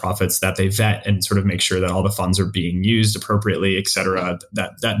nonprofits that they vet and sort of make sure that all the funds are being used appropriately, et cetera,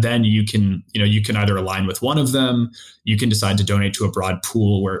 that then you can either align with one of them, you can decide to donate to a broad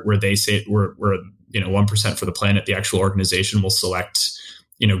pool where they say we're 1% for the planet, the actual organization will select,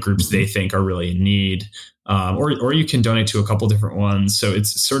 groups they think are really in need, or you can donate to a couple different ones. So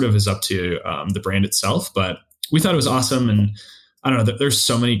it's sort of is up to the brand itself, but we thought it was awesome. And I don't know, there's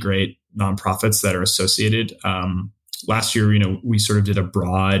so many great nonprofits that are associated. Last year, we sort of did a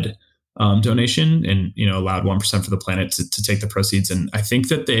broad donation and, allowed 1% for the planet to take the proceeds. And I think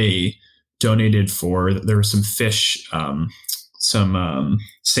that they donated there were some fish, some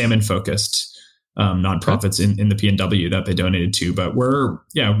salmon focused nonprofits in the PNW that they donated to. But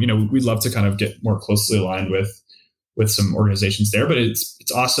we'd love to kind of get more closely aligned with some organizations there. But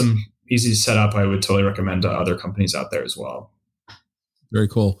it's awesome, easy to set up. I would totally recommend to other companies out there as well. Very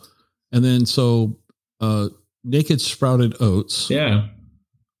cool. And then Naked Sprouted Oats. Yeah.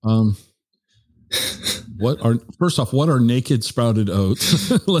 What are Naked Sprouted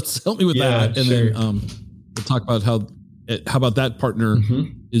Oats? Let's help me with that. And then we'll talk about how about that partner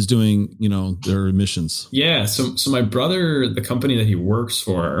is doing, their emissions. Yeah. So my brother, the company that he works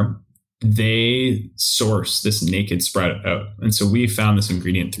for, they source this Naked Sprouted Oat. And so we found this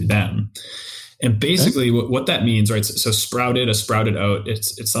ingredient through them. And basically what that means, right? So a sprouted oat,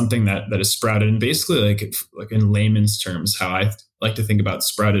 it's something that is sprouted. And basically like in layman's terms, how I like to think about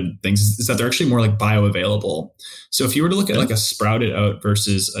sprouted things is that they're actually more like bioavailable. So if you were to look at like a sprouted oat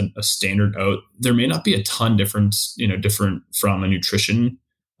versus a standard oat, there may not be a ton different from a nutrition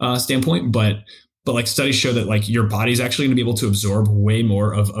standpoint, but like studies show that like your body's actually going to be able to absorb way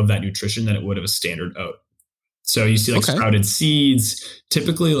more of that nutrition than it would of a standard oat. So you see like sprouted seeds,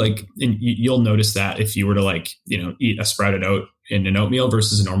 typically like, and you'll notice that if you were to like, eat a sprouted oat in an oatmeal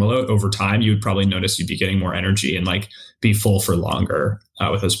versus a normal oat over time, you would probably notice you'd be getting more energy and like be full for longer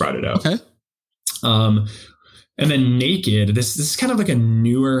with a sprouted oat. Okay. And then naked, this is kind of like a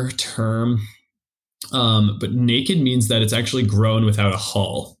newer term, but naked means that it's actually grown without a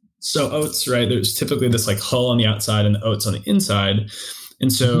hull. So oats, right? There's typically this like hull on the outside and the oats on the inside.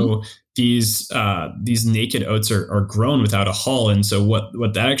 And so these naked oats are grown without a hull. And so what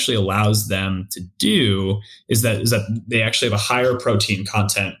that actually allows them to do is that they actually have a higher protein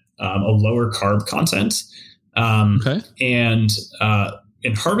content, a lower carb content. And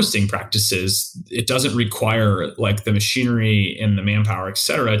in harvesting practices, it doesn't require like the machinery and the manpower, et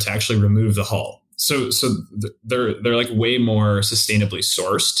cetera, to actually remove the hull. So they're like way more sustainably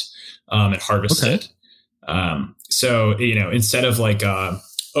sourced and harvested. So, instead of like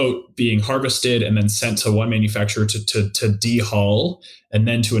oat being harvested and then sent to one manufacturer to dehull and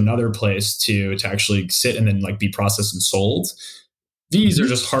then to another place to actually sit and then like be processed and sold. These are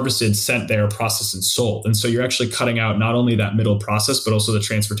just harvested, sent there, processed and sold. And so you're actually cutting out not only that middle process, but also the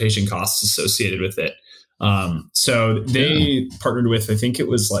transportation costs associated with it. So they partnered with, I think it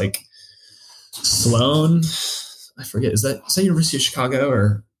was like Sloan. I forget. Is that University of Chicago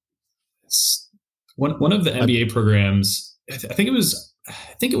or one of the MBA programs? I think it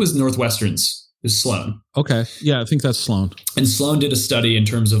was Northwestern's Is Sloan. Okay. Yeah, I think that's Sloan. And Sloan did a study in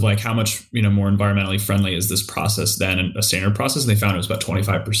terms of like how much, more environmentally friendly is this process than a standard process. And they found it was about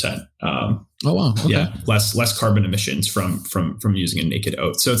 25%. Oh, wow. Okay. Yeah. Less carbon emissions from using a naked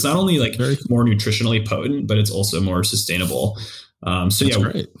oat. So it's not only like more nutritionally potent, but it's also more sustainable. So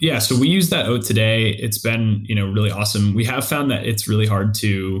great. Yeah. So we use that oat today. It's been, really awesome. We have found that it's really hard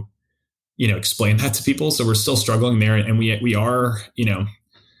to, explain that to people. So we're still struggling there. And we are,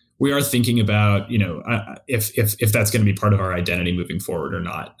 we are thinking about, if that's going to be part of our identity moving forward or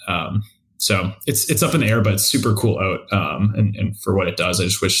not. So it's up in the air, but it's super cool oat. And for what it does, I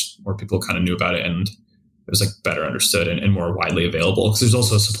just wish more people kind of knew about it and it was like better understood and more widely available. Because there's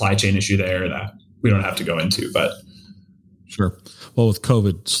also a supply chain issue there that we don't have to go into, but sure. Well, with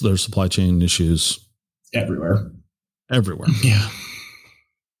COVID, there's supply chain issues everywhere. Yeah.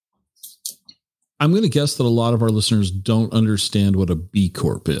 I'm going to guess that a lot of our listeners don't understand what a B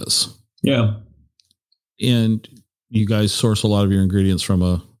Corp is. Yeah. And you guys source a lot of your ingredients from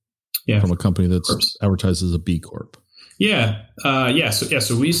a company that's advertised as a B Corp. Yeah.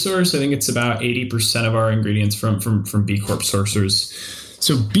 So we source, I think it's about 80% of our ingredients from B Corp sourcers.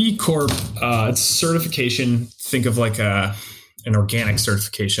 So B Corp, it's certification. Think of like an organic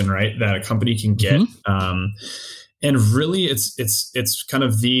certification, right? That a company can get. Mm-hmm. And really, it's kind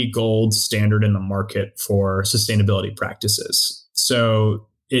of the gold standard in the market for sustainability practices. So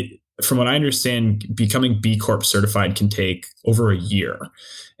from what I understand, becoming B Corp certified can take over a year,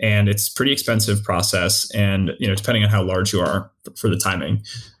 and it's a pretty expensive process. And depending on how large you are for the timing,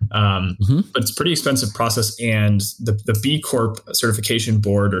 but it's a pretty expensive process. And the B Corp certification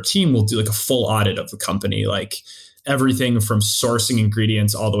board or team will do like a full audit of the company, like everything from sourcing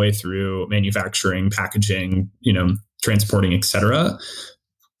ingredients all the way through manufacturing, packaging, transporting, et cetera.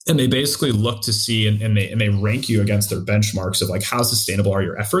 And they basically look to see and they rank you against their benchmarks of like, how sustainable are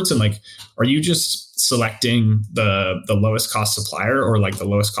your efforts? And like, are you just selecting the lowest cost supplier or like the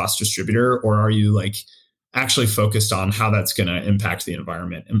lowest cost distributor? Or are you like actually focused on how that's going to impact the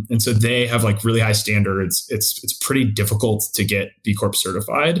environment? And so they have like really high standards. It's pretty difficult to get B Corp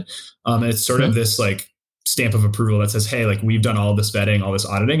certified. And it's sort of this like stamp of approval that says, hey, like we've done all this vetting, all this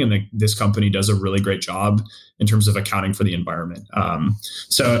auditing, and this company does a really great job in terms of accounting for the environment.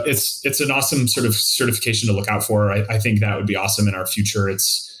 So it's an awesome sort of certification to look out for. I think that would be awesome in our future.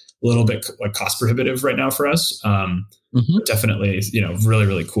 It's a little bit like cost prohibitive right now for us. But definitely, really,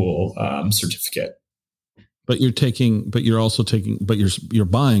 really cool certificate. But you're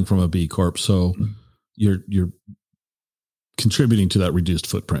buying from a B Corp. So you're contributing to that reduced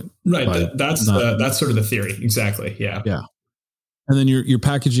footprint. Right. That's sort of the theory. Exactly. Yeah. Yeah. And then your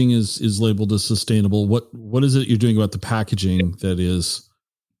packaging is labeled as sustainable. What is it you're doing about the packaging that is,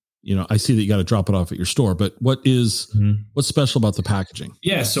 I see that you got to drop it off at your store, but what's special about the packaging?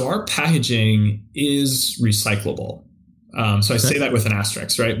 Yeah. So our packaging is recyclable. So I say that with an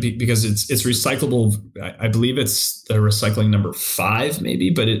asterisk, right? Because it's recyclable. I believe it's the recycling number 5, maybe,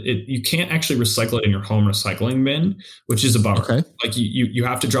 but you can't actually recycle it in your home recycling bin, which is a bummer. Okay. Like you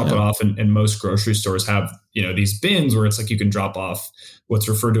have to drop it off, and most grocery stores have these bins where it's like you can drop off what's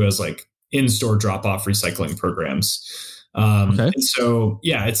referred to as like in-store drop-off recycling programs. And so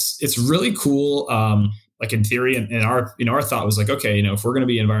it's really cool. Like in theory, and our thought was like, okay, if we're going to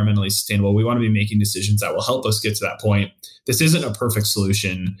be environmentally sustainable, we want to be making decisions that will help us get to that point. This isn't a perfect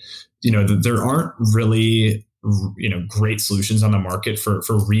solution. There aren't really, great solutions on the market for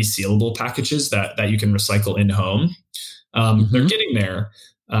resealable packages that you can recycle in home. They're getting there,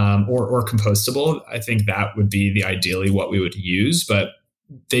 or compostable. I think that would be ideally what we would use, but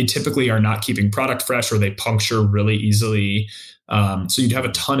they typically are not keeping product fresh, or they puncture really easily. So you'd have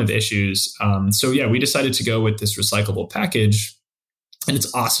a ton of issues. We decided to go with this recyclable package, and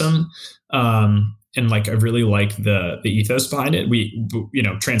it's awesome. And like, I really like the ethos behind it. We,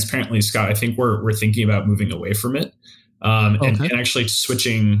 transparently, Scott, I think we're thinking about moving away from it, and actually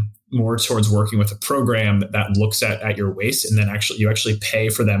switching more towards working with a program that looks at your waste, and then you actually pay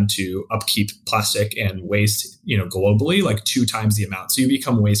for them to upkeep plastic and waste, globally, like 2 times the amount. So you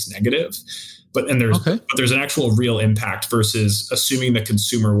become waste negative. But there's an actual real impact versus assuming the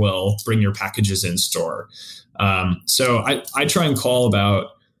consumer will bring your packages in store. So I try and call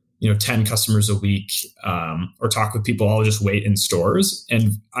about 10 customers a week, or talk with people. I'll just wait in stores,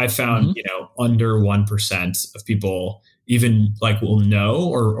 and I found under 1% of people even like will know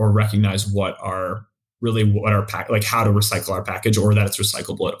or recognize what our like how to recycle our package, or that it's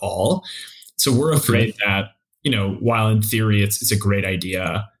recyclable at all. So we're afraid that while in theory it's a great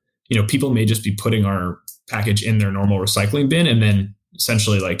idea, people may just be putting our package in their normal recycling bin, and then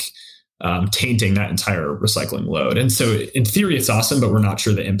essentially like tainting that entire recycling load. And so in theory, it's awesome, but we're not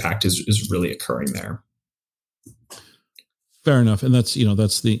sure the impact is really occurring there. Fair enough. And that's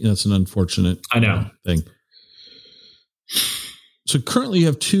an unfortunate thing. So currently you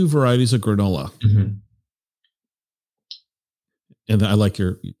have 2 varieties of granola. Mm-hmm. And I like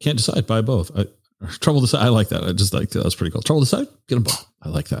you can't decide, buy both. Trouble decide. I like that. I just like that. That's pretty cool. Trouble decide, get them both. I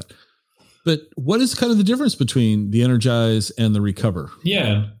like that. But what is kind of the difference between the Energize and the Recover?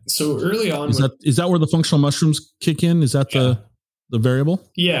 Yeah. So early on, is that where the functional mushrooms kick in? Is that the variable?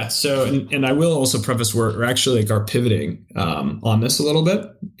 Yeah. So, and I will also preface we're actually are pivoting on this a little bit,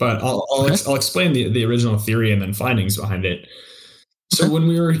 but I'll explain the original theory and then findings behind it. So when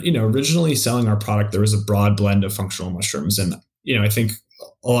we were, originally selling our product, there was a broad blend of functional mushrooms. And, I think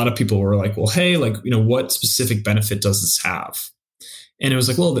a lot of people were like, well, hey, what specific benefit does this have? And it was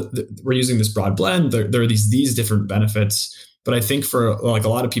like, well, we're using this broad blend. There are these different benefits. But I think for a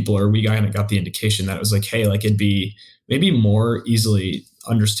lot of people, we kind of got the indication that it was like, hey, it'd be maybe more easily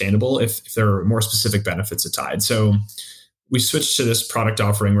understandable if there are more specific benefits tied. So we switched to this product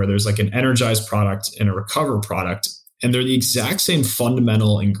offering where there's an Energize product and a Recover product. And they're the exact same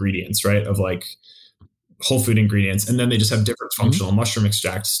fundamental ingredients, right? Of whole food ingredients. And then they just have different functional mushroom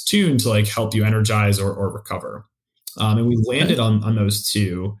extracts tuned to help you energize or recover. And we landed on those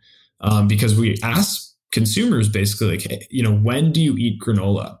 2 because we asked consumers basically, hey, when do you eat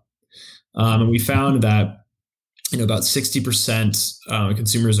granola? And we found that, about 60%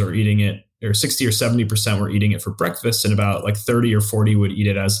 consumers are eating it, or 60 or 70% were eating it for breakfast, and about 30 or 40 would eat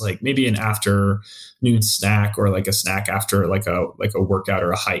it as maybe an afternoon snack or a snack after a workout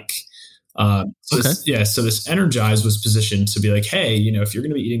or a hike. So this Energize was positioned to be hey, if you're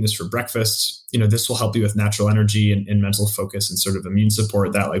going to be eating this for breakfast, this will help you with natural energy and mental focus and sort of immune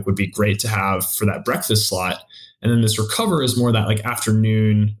support that would be great to have for that breakfast slot. And then this Recover is more that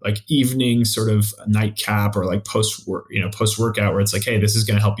afternoon, evening sort of nightcap or post workout where it's hey, this is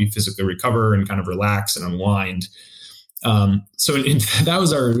going to help you physically recover and kind of relax and unwind. So that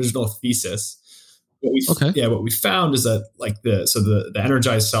was our original thesis. What we found is that the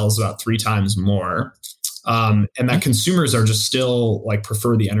Energize sells about 3 times more. And that consumers are just still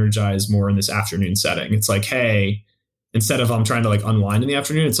prefer the Energize more in this afternoon setting. It's hey, instead of I'm trying to unwind in the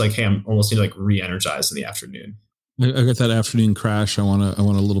afternoon, it's hey, I'm almost need to re-energize in the afternoon. I got that afternoon crash. I want a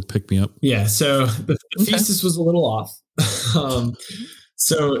little pick me up. Yeah. So the thesis was a little off.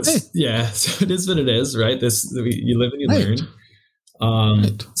 So it is what it is, right? You live and you learn.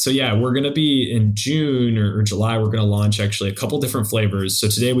 So we're going to be in June or July, we're going to launch actually a couple different flavors. So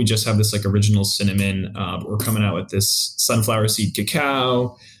today we just have this original cinnamon, but we're coming out with this sunflower seed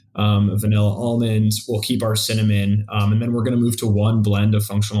cacao, vanilla almond. We'll keep our cinnamon. And then we're going to move to one blend of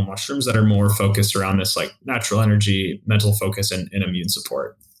functional mushrooms that are more focused around this natural energy, mental focus, and immune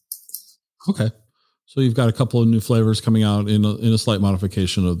support. Okay. So you've got a couple of new flavors coming out in a slight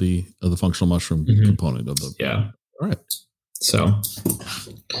modification of the functional mushroom component of the. Yeah. All right. So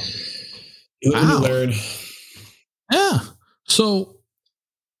you learn. Yeah. So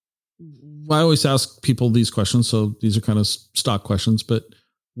I always ask people these questions. So these are kind of stock questions, but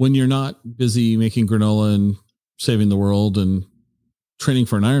when you're not busy making granola and saving the world and training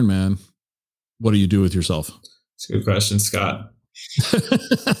for an Ironman, what do you do with yourself? It's a good question, Scott.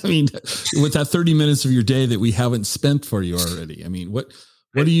 I mean, with that 30 minutes of your day that we haven't spent for you already, I mean, what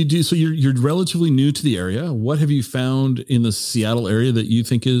do you do? So you're relatively new to the area. What have you found in the Seattle area that you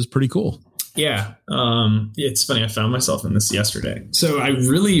think is pretty cool? Yeah. It's funny. I found myself in this yesterday. So I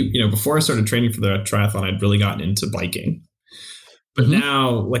really, before I started training for the triathlon, I'd really gotten into biking. But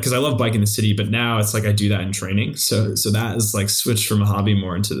now, because I love biking in the city, but now it's I do that in training. So that is switched from a hobby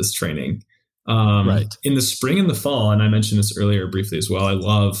more into this training. Right. In the spring and the fall, and I mentioned this earlier briefly as well, I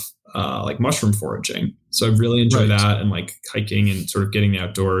love mushroom foraging. So I really enjoy that and hiking and sort of getting the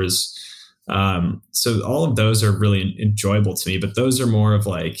outdoors. So all of those are really enjoyable to me, but those are more of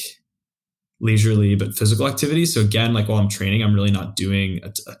leisurely but physical activities. So again, while I'm training, I'm really not doing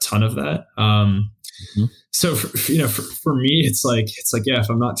a ton of that. So for me, it's if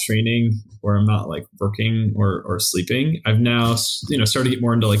I'm not training or I'm not working or sleeping, I've now started to get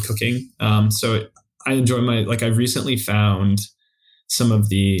more into cooking. So I enjoy I've recently found some of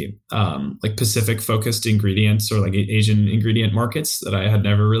the Pacific focused ingredients or Asian ingredient markets that I had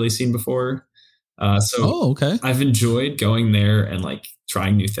never really seen before. I've enjoyed going there and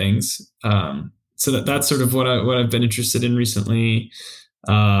trying new things. So that's sort of what I've been interested in recently.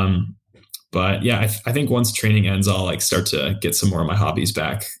 But yeah, I think once training ends, I'll start to get some more of my hobbies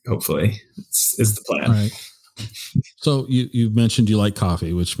back. Hopefully, is the plan. All right. So you mentioned you like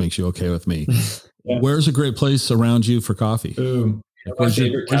coffee, which makes you okay with me. Yeah. Where's a great place around you for coffee? Ooh. Where's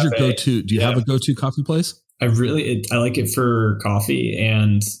your go-to? Do you have a go-to coffee place? I like it for coffee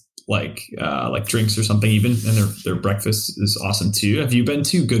and like drinks or something even. And their breakfast is awesome too. Have you been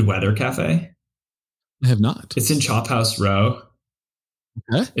to Good Weather Cafe? I have not. It's in Chop House Row.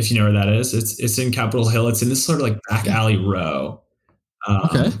 Okay. If you know where that is, it's in Capitol Hill. It's in this sort of like back alley row.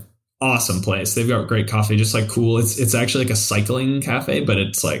 Okay. Awesome place. They've got great coffee, just like cool. It's actually like a cycling cafe, but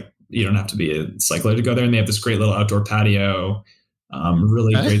it's like, you don't have to be a cycler to go there. And they have this great little outdoor patio.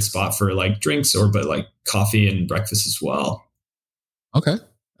 Really great spot for like drinks but like coffee and breakfast as well. Okay.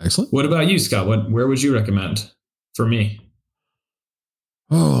 Excellent. What about you, Scott? Where would you recommend for me?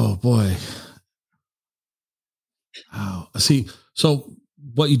 Oh boy. Wow. See, so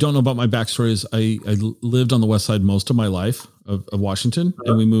what you don't know about my backstory is I lived on the west side most of my life of Washington,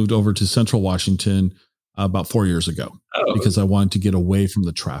 and we moved over to central Washington about 4 years ago because I wanted to get away from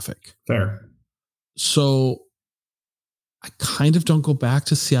the traffic. Fair. So I kind of don't go back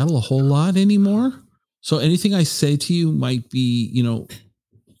to Seattle a whole lot anymore. So anything I say to you might be,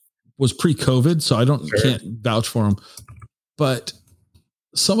 was pre-COVID, so I can't vouch for them. But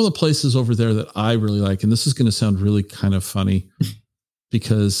some of the places over there that I really like, and this is going to sound really kind of funny,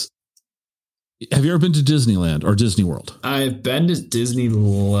 because have you ever been to Disneyland or Disney World? I've been to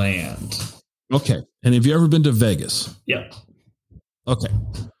Disneyland. Okay. And have you ever been to Vegas? Yeah. Okay.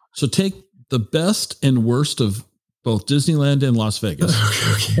 So take the best and worst of both Disneyland and Las Vegas.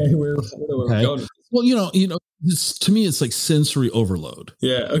 Okay. Where are we going? Well, to me, it's like sensory overload.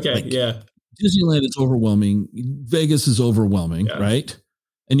 Yeah. Okay. Like, yeah. Disneyland is overwhelming. Vegas is overwhelming, right?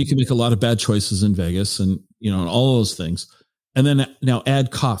 And you can make a lot of bad choices in Vegas and, and all those things. And then now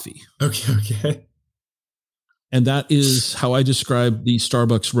add coffee. Okay. And that is how I describe the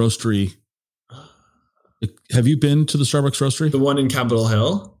Starbucks roastery. Have you been to the Starbucks roastery? The one in Capitol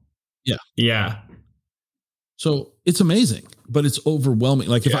Hill? Yeah. Yeah. So it's amazing, but it's overwhelming.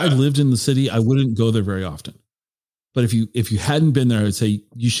 Like if I lived in the city, I wouldn't go there very often. But if you hadn't been there, I would say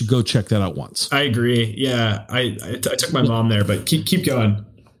you should go check that out once. I agree. Yeah. I took my mom there, but keep going.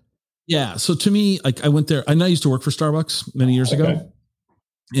 Yeah. So to me, like I went there, and I used to work for Starbucks many years ago,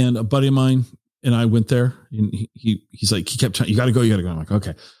 and a buddy of mine and I went there, and he's like, he kept telling, you got to go. I'm like,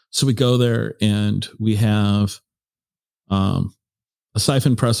 okay. So we go there and we have, a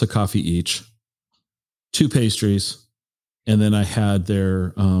siphon press of coffee each, 2 pastries. And then I had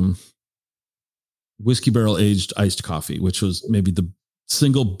their, whiskey barrel aged iced coffee, which was maybe the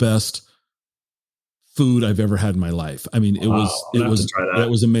single best food I've ever had in my life. I mean, it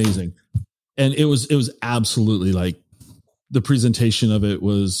was amazing. And it was absolutely like the presentation of it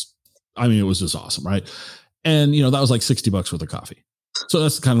was, it was just awesome. Right. And, that was like $60 worth of coffee. So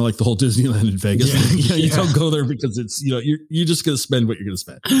that's kind of like the whole Disneyland in Vegas. You don't go there because it's, you're just going to spend what you're going to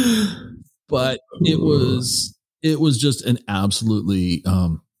spend. But it was just an absolutely,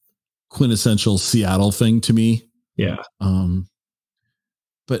 quintessential Seattle thing to me. Yeah.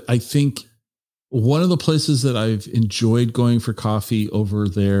 But I think one of the places that I've enjoyed going for coffee over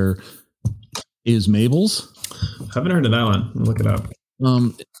there is Mabel's. Haven't heard of that one. I'll look it up.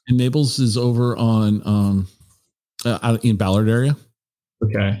 And Mabel's is over on out in Ballard area.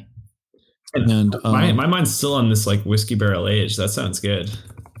 Okay. And my mind's still on this like whiskey barrel aged. That sounds good.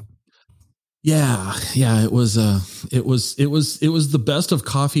 Yeah. It was the best of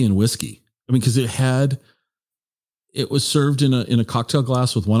coffee and whiskey. I mean, because it was served in a cocktail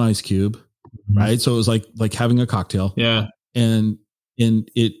glass with 1 ice cube, right? So it was like having a cocktail. Yeah. And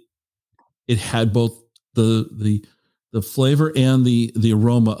it had both the flavor and the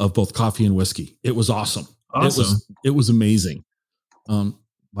aroma of both coffee and whiskey. It was awesome. It was amazing. Wow.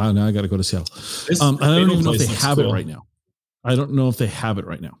 Now I got to go to Seattle. I don't even know if they have it right now. I don't know if they have it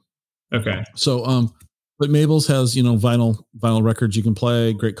right now. Okay. So, but Mabel's has, vinyl records you can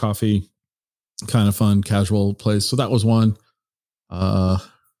play, great coffee, kind of fun, casual place. So that was one. For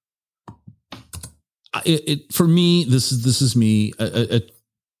me, this is me. A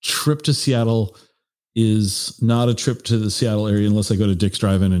trip to Seattle is not a trip to the Seattle area unless I go to Dick's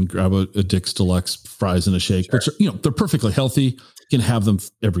Drive-In and grab a Dick's Deluxe fries and a shake, which are, they're perfectly healthy. You can have them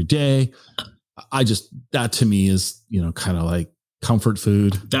every day. That to me is, kind of like comfort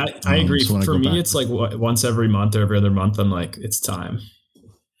food. That I agree. So for me, it's like once every month or every other month. I'm like, it's time.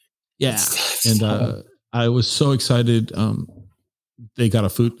 Yeah. And I was so excited. They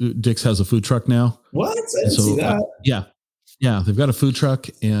got Dick's has a food truck now. What? I didn't see that. Yeah. They've got a food truck,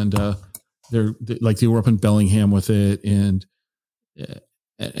 and they were up in Bellingham with it. And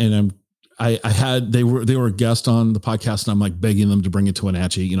they were a guest on the podcast, and I'm like begging them to bring it to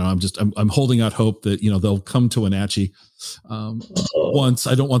Wenatchee. I'm holding out hope that, they'll come to Wenatchee once.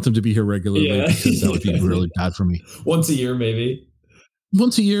 I don't want them to be here regularly because that would be really bad for me. Once a year, maybe.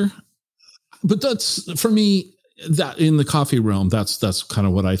 once a year. But that's for me, that in the coffee realm, that's kind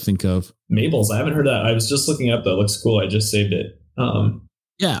of what I think of. Mabel's. I haven't heard that. I was just looking up though. It looks cool. I just saved it.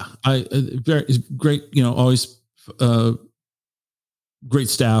 Yeah, very great. Always great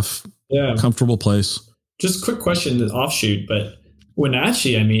staff. Yeah, comfortable place. Just quick question, the offshoot, but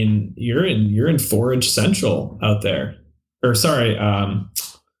Wenatchee, I mean, you're in Forij Central out there, or sorry,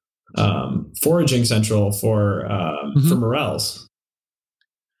 Foraging Central for Morels.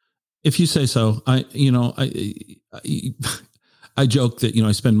 If you say so. I joke that,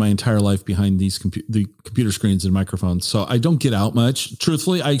 I spend my entire life behind the computer screens and microphones. So I don't get out much.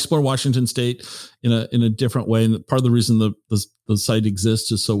 Truthfully, I explore Washington State in a different way. And part of the reason the site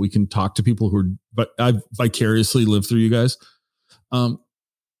exists is so we can talk to people but I vicariously live through you guys. But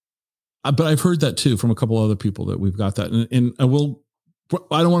I've heard that too from a couple other people that we've got that. And I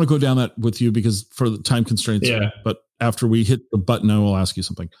don't want to go down that with you because for the time constraints, but after we hit the button, I will ask you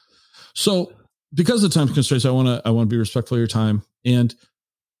something. So because of time constraints, I want to be respectful of your time. And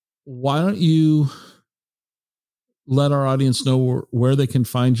why don't you let our audience know where they can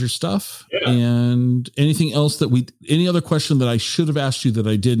find your stuff and anything else any other question that I should have asked you that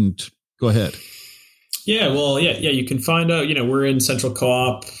I didn't? Go ahead. Yeah, well, you can find out, we're in Central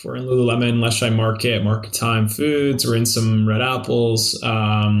Co-op, we're in Lululemon, Leshai Market, Market Time Foods, we're in some Red Apples.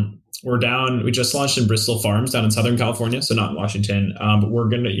 We just launched in Bristol Farms down in Southern California, so not in Washington, but we're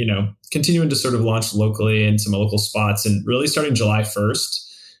going to, continuing to sort of launch locally in some local spots, and really starting July 1st,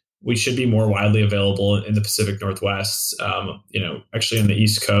 we should be more widely available in the Pacific Northwest, actually in the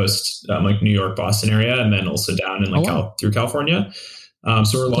East Coast, like New York, Boston area, and then also down in through California.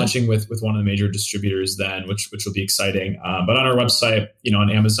 So we're launching with one of the major distributors then, which will be exciting. But on our website,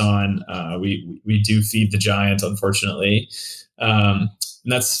 on Amazon, we do feed the giant, unfortunately. And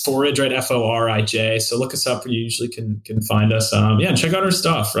that's Forij, right? Forij. So look us up. You usually can find us. And check out our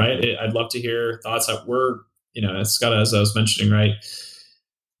stuff, right? I'd love to hear thoughts. We're, Scott, as I was mentioning, right?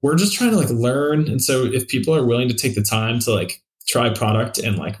 We're just trying to learn. And so if people are willing to take the time to try product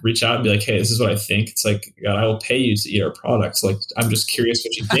and reach out and be like, hey, this is what I think. It's God, I will pay you to eat our products. I'm just curious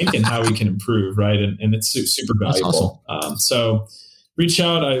what you think and how we can improve. Right. And it's super valuable. Awesome. So reach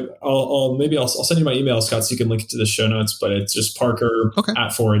out. I'll send you my email, Scott, so you can link it to the show notes, but it's just Parker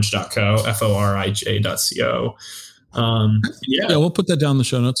at forij.co, forij.co. We'll put that down in the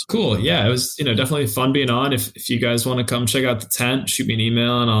show notes. Cool. Yeah, it was definitely fun being on. If you guys want to come check out the tent, shoot me an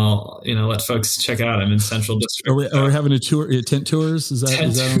email and I'll let folks check out. I'm in Central District. Are we having a tour? Tent tours? Is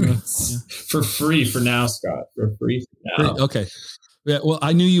that for free for now, Scott? For free for now. Okay. Yeah. Well,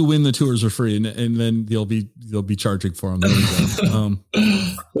 I knew you win the tours are free, and then they'll be charging for them. There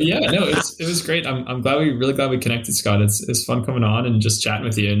we go. But it was great. I'm really glad we connected, Scott. It's fun coming on and just chatting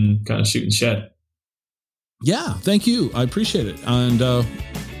with you and kind of shooting shit. Yeah, thank you. I appreciate it. And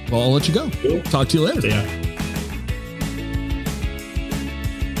I'll let you go. Cool. Talk to you later. Yeah.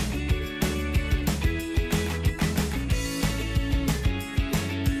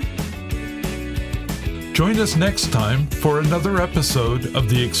 Join us next time for another episode of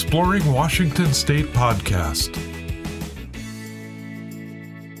the Exploring Washington State podcast.